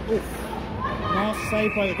 Oof. Nice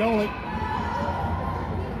save by the goalie.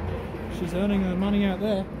 She's earning her money out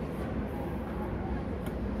there.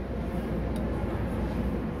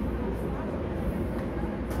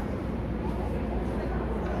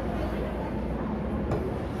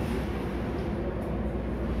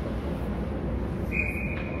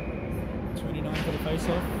 For the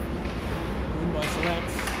face-off. Win by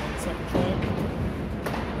Selects on the second try.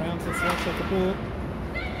 Round to Selects off the ball.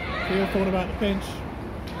 Keel thought about the pinch.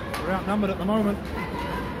 We're outnumbered at the moment.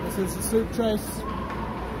 This is the Soup chase.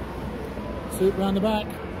 Soup round the back.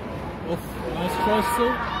 Oof, nice chase,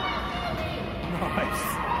 Soup. Nice.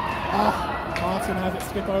 Ah, Martin has it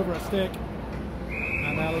skip over a stick.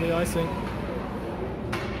 And that'll be icing.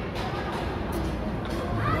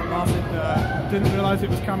 Martin didn't realise it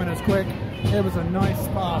was coming as quick. It was a nice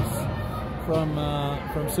pass from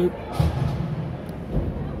Soup.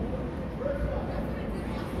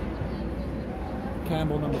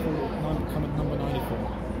 Campbell number 94.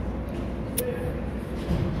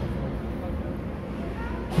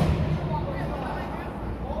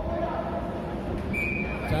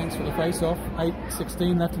 Thanks for the face-off.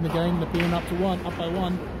 8:16 left in the game. Nepean up by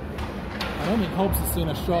one. I don't think Hobbs has seen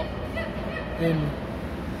a shot in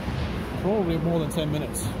probably more than 10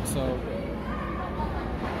 minutes. So.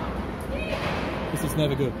 This is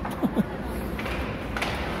never good.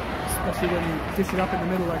 Especially when you dish it up in the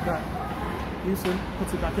middle like that. Houston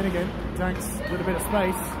puts it back in again. Danks with a bit of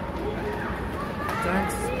space.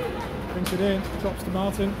 Danks brings it in, drops to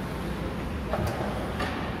Martin.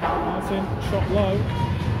 Martin, shot low.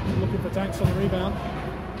 Looking for Danks on the rebound.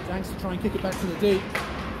 Danks to try and kick it back to the D.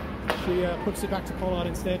 She puts it back to Pollard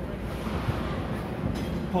instead.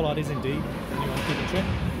 Pollard is indeed. Anyone keeping check.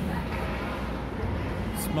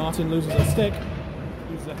 Martin loses a stick,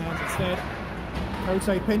 uses her hands instead.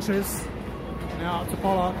 Cote pinches. Now up to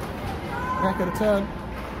Pollard. Becca to turn.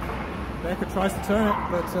 Becca tries to turn it,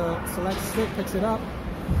 but selects stick, picks it up.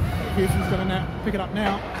 Houston's going to pick it up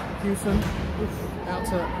now. Houston out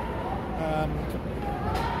to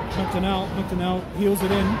McDonnell. McDonnell heels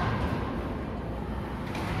it in.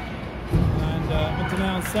 And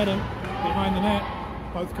McDonnell and Seddon behind the net,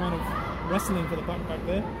 both kind of wrestling for the puck back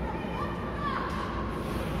there.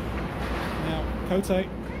 Now Cote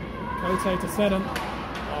to Seddon.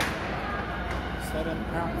 Seddon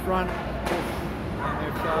out in front. And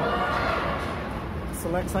if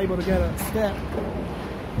Select's able to get a step,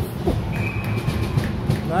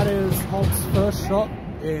 that is Holt's first shot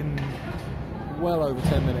in well over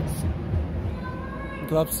 10 minutes.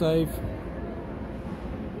 Glove save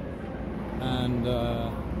and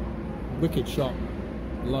wicked shot,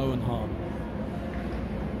 low and hard.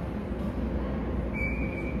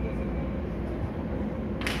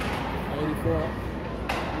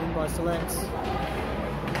 Win by Selects.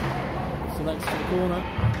 Selects to the corner,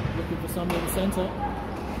 looking for somebody in the centre.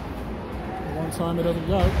 One time it doesn't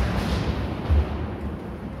go.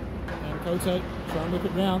 And Cote try and whip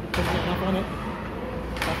it round, doesn't get enough on it.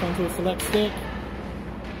 Back onto a Select stick.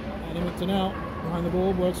 And in McDonnell behind the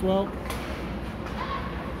ball, works well.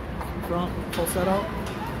 Front, falsetto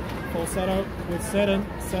with Seddon.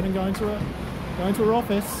 Seddon going to her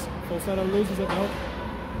office. Falsetto loses it though.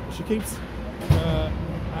 She keeps,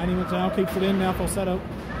 Annie McDowell keeps it in, now falsetto.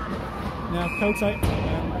 Now Cote.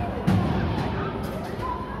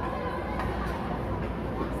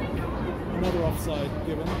 Another offside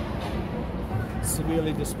given.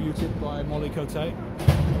 Severely disputed by Molly Cote.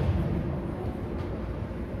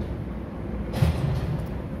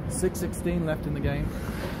 6:16 left in the game.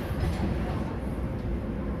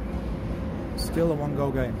 Still a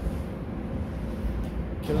 1-goal game.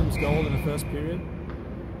 Killam's goal in the first period.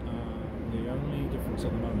 The only difference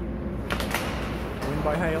at the moment. Win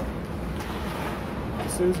by Hale.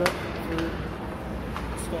 D'Souza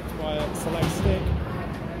stopped by a Select stick.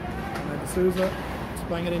 And then D'Souza to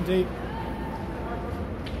bang it in deep.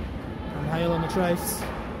 And Hale on the trace.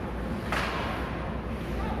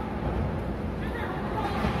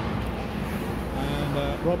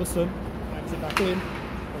 And Robertson bangs it back in,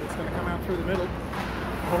 but it's going to come out through the middle.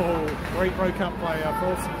 Oh, great broke up by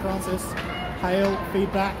Francis. Hale,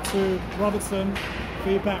 feedback to Robertson,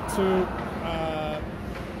 feedback to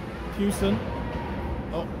Houston.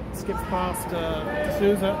 Oh, skips past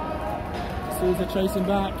D'Souza. D'Souza chasing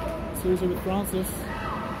back. D'Souza with Francis.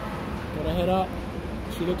 Got her head up.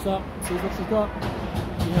 She looks up, sees what she's got.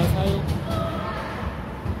 She has Hale.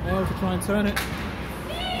 Hale to try and turn it.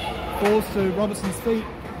 Falls to Robertson's feet.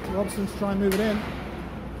 Robertson to try and move it in.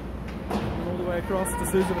 And all the way across.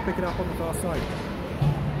 D'Souza to pick it up on the far side.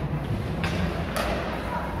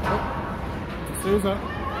 D'Souza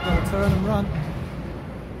going to turn and run.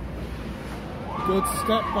 Good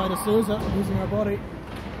step by D'Souza, using her body.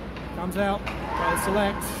 Comes out by the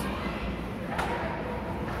Selects.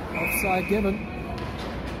 Offside given.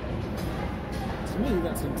 To me,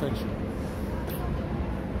 that's intentional.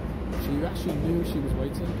 She actually knew she was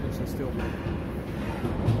waiting, and she still waited.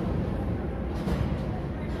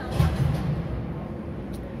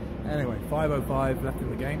 Anyway, 5:05 left in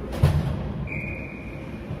the game.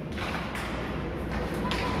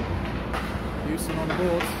 Houston on the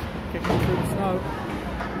boards, kicking through the snow.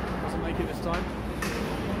 Doesn't make it this time.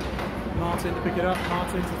 Martin to pick it up.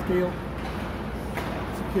 Martin to Keel.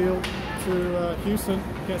 Keel to Houston.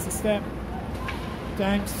 Gets a step.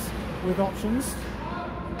 Danks with options.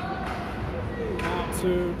 Out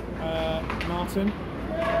to Martin.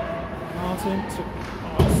 Martin to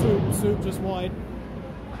Soup just wide.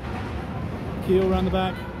 Keel around the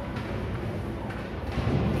back.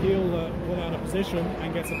 Keel went out of position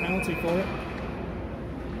and gets a penalty for it.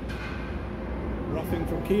 Roughing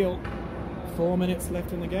from Keel. 4 minutes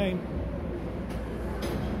left in the game.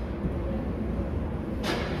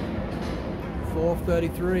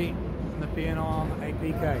 4:33. Nepean on a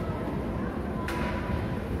PK.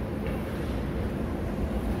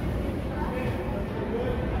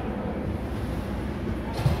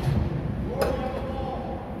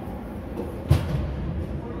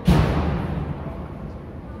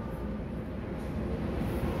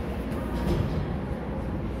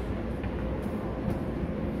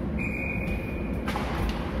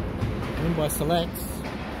 By Selects,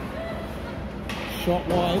 shot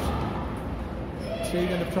wide.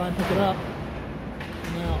 Tegan to try and pick it up.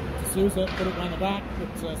 Now D'Souza put it round the back,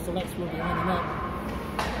 but Selects were behind the net.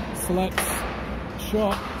 Selects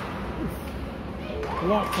shot.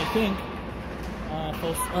 blocked, I think.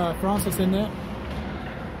 Francis in there.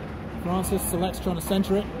 Francis selects, trying to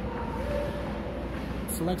center it.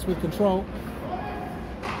 Selects with control.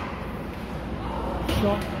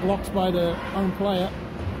 Shot blocked by the own player.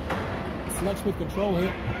 Selects with control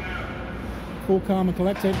here. Cool, calm and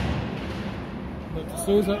collected. But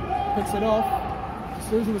D'Souza picks it off.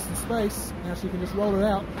 D'Souza with some space. Now she can just roll it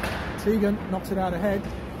out. Tegan knocks it out ahead.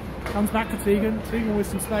 Comes back to Tegan. Tegan with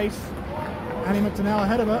some space. Annie McDonnell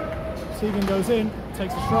ahead of her. Tegan goes in,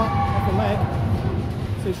 takes a shot off the leg.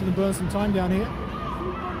 See if she can burn some time down here.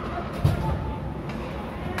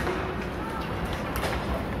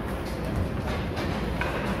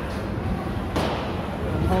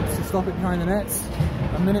 And Hobbs to stop it behind the nets.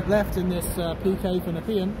 A minute left in this PK for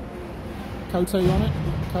Nepean. Cote on it.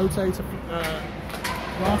 Cote to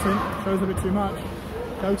Martin. Shows a bit too much.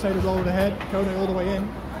 Cote to roll it ahead. Cote all the way in.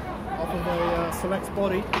 Off of a Select's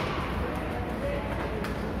body.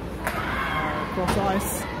 Cross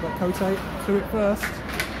ice, but Cote to it first.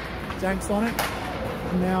 Danks on it.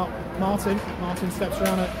 And now Martin. Martin steps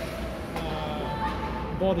around it.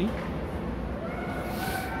 Body.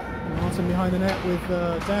 Martin behind the net with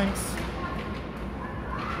Danks.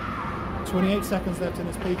 28 seconds left in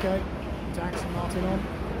this PK. Danks and Martin on.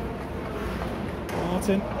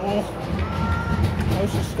 Martin. Oh!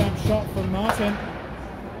 Closest stamp shot from Martin.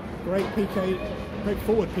 Great PK, great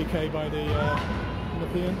forward PK by the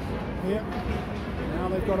Nepean here. Now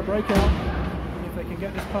they've got a breakout. And if they can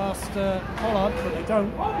get this past Pollard, but they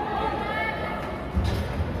don't.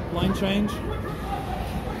 Line change.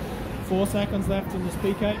 4 seconds left in this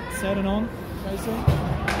PK. Set and on. Chasing.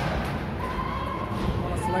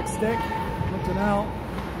 On a select stick. McDonnell.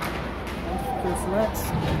 Two selects.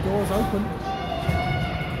 The door's open.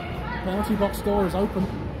 Penalty box door is open.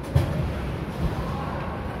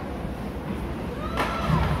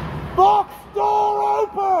 Box door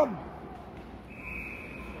open!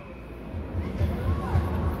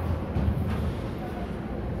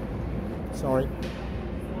 Sorry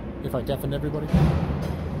if I deafened everybody.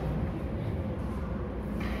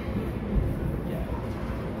 Yeah.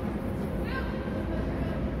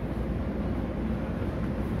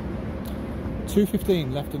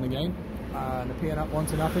 2:15 left in the game. Nepean up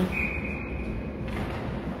 1-0.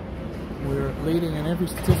 We're leading in every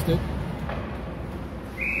statistic.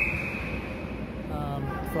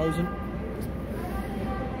 Frozen.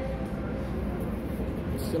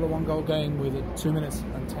 It's still a 1-goal game with 2 minutes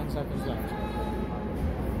and 10 seconds left.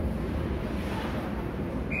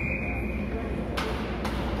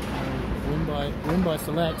 Win by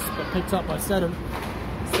Selects, but picked up by Seddon.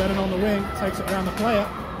 Seddon on the wing, takes it around the player.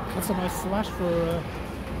 That's a nice slash for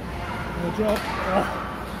a drop. Oh,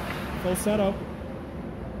 falsetto.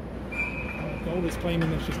 Goalie's claiming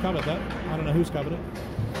that she's covered that. I don't know who's covered it.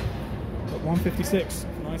 But 1:56.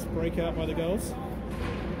 Nice breakout by the girls.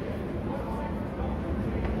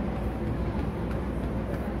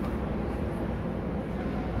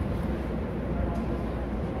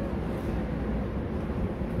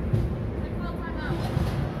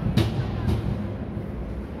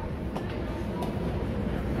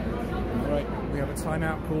 Alright, we have a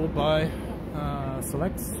timeout called by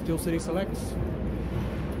Selects, Steel City Selects.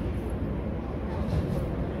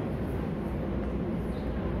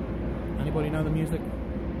 Anybody know the music?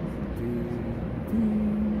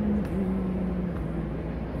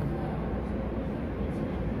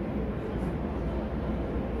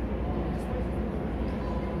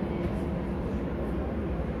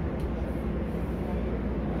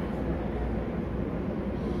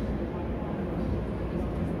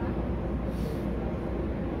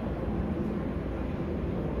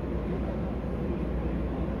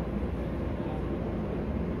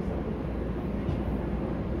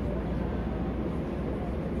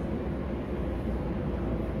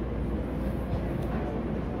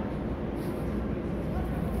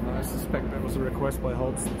 I suspect that was a request by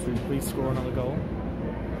Hobbs to please score another goal.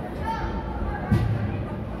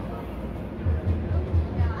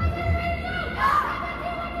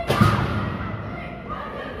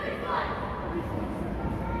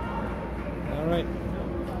 Alright,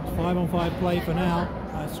 5-on-5 play for now.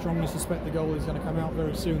 I strongly suspect the goal is going to come out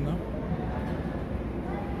very soon though.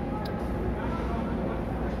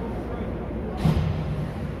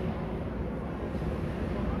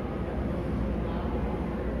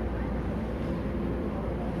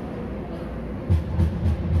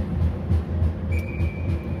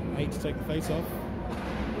 To take the face off.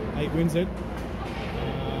 8 wins it.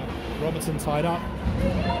 Robertson tied up.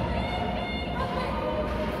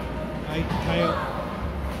 8 Hale.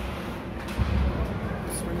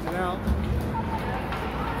 Swings it out.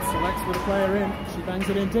 Selects with a player in. She bangs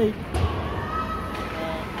it in deep.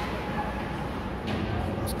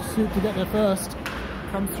 shoot to get there first.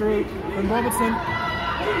 Comes through from Robertson.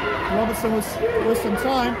 Robertson was with some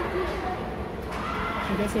time.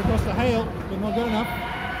 She gets it across the Hale, but not good enough.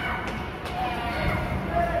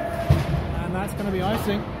 And that's going to be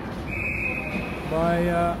icing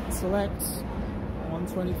by Select.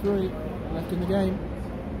 1:23 left in the game.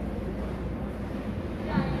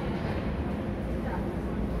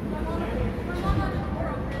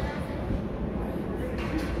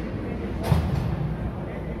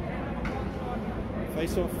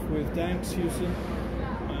 Face off with Danks, Houston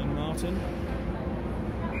and Martin.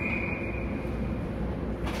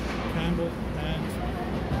 Campbell and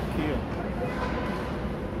Keel.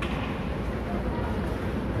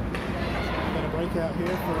 Got a breakout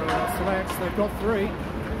here for Selects. They've got 3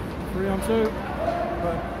 on 2,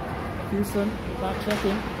 but Houston back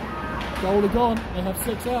checking. Goalie gone. They have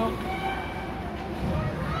 6 out.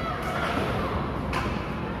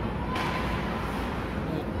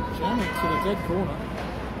 They jam it to the dead corner.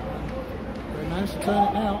 They managed to turn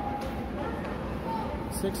it now.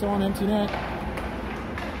 6 on, empty net.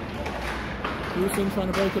 Houston trying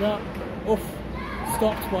to break it up. Oof.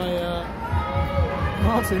 Stopped by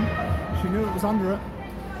Martin. She knew it was under it.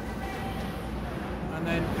 And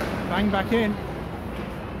then bang back in.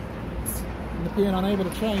 Nepean unable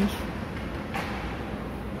to change.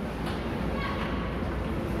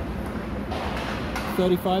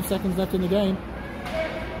 .35 seconds left in the game.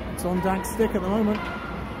 It's on Dank's stick at the moment.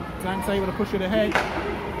 Dank's able to push it ahead.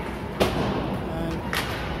 And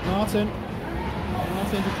Martin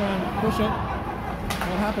to try and push it.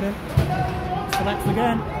 Not happening. Selects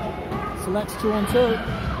again. Selects 2 on 2.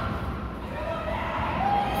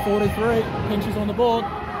 43. Pinches on the board.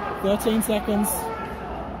 13 seconds.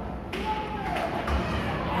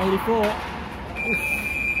 84.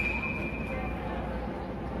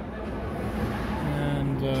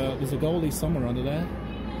 And there's a goalie somewhere under there.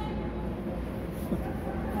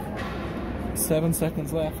 7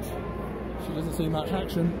 seconds left. She doesn't see much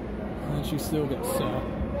action, and she still gets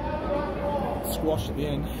squashed at the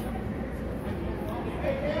end.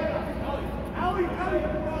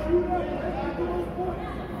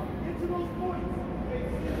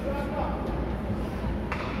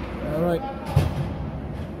 All right,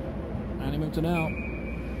 Annie moved to now.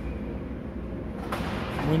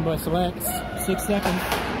 Win by Selects. 6 seconds.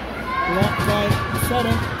 Blocked by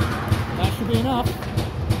 7. That should be enough.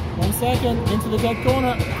 1 second into the dead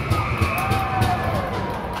corner.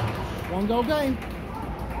 1 goal game.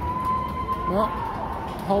 Well,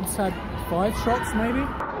 Hobbs had 5 shots maybe.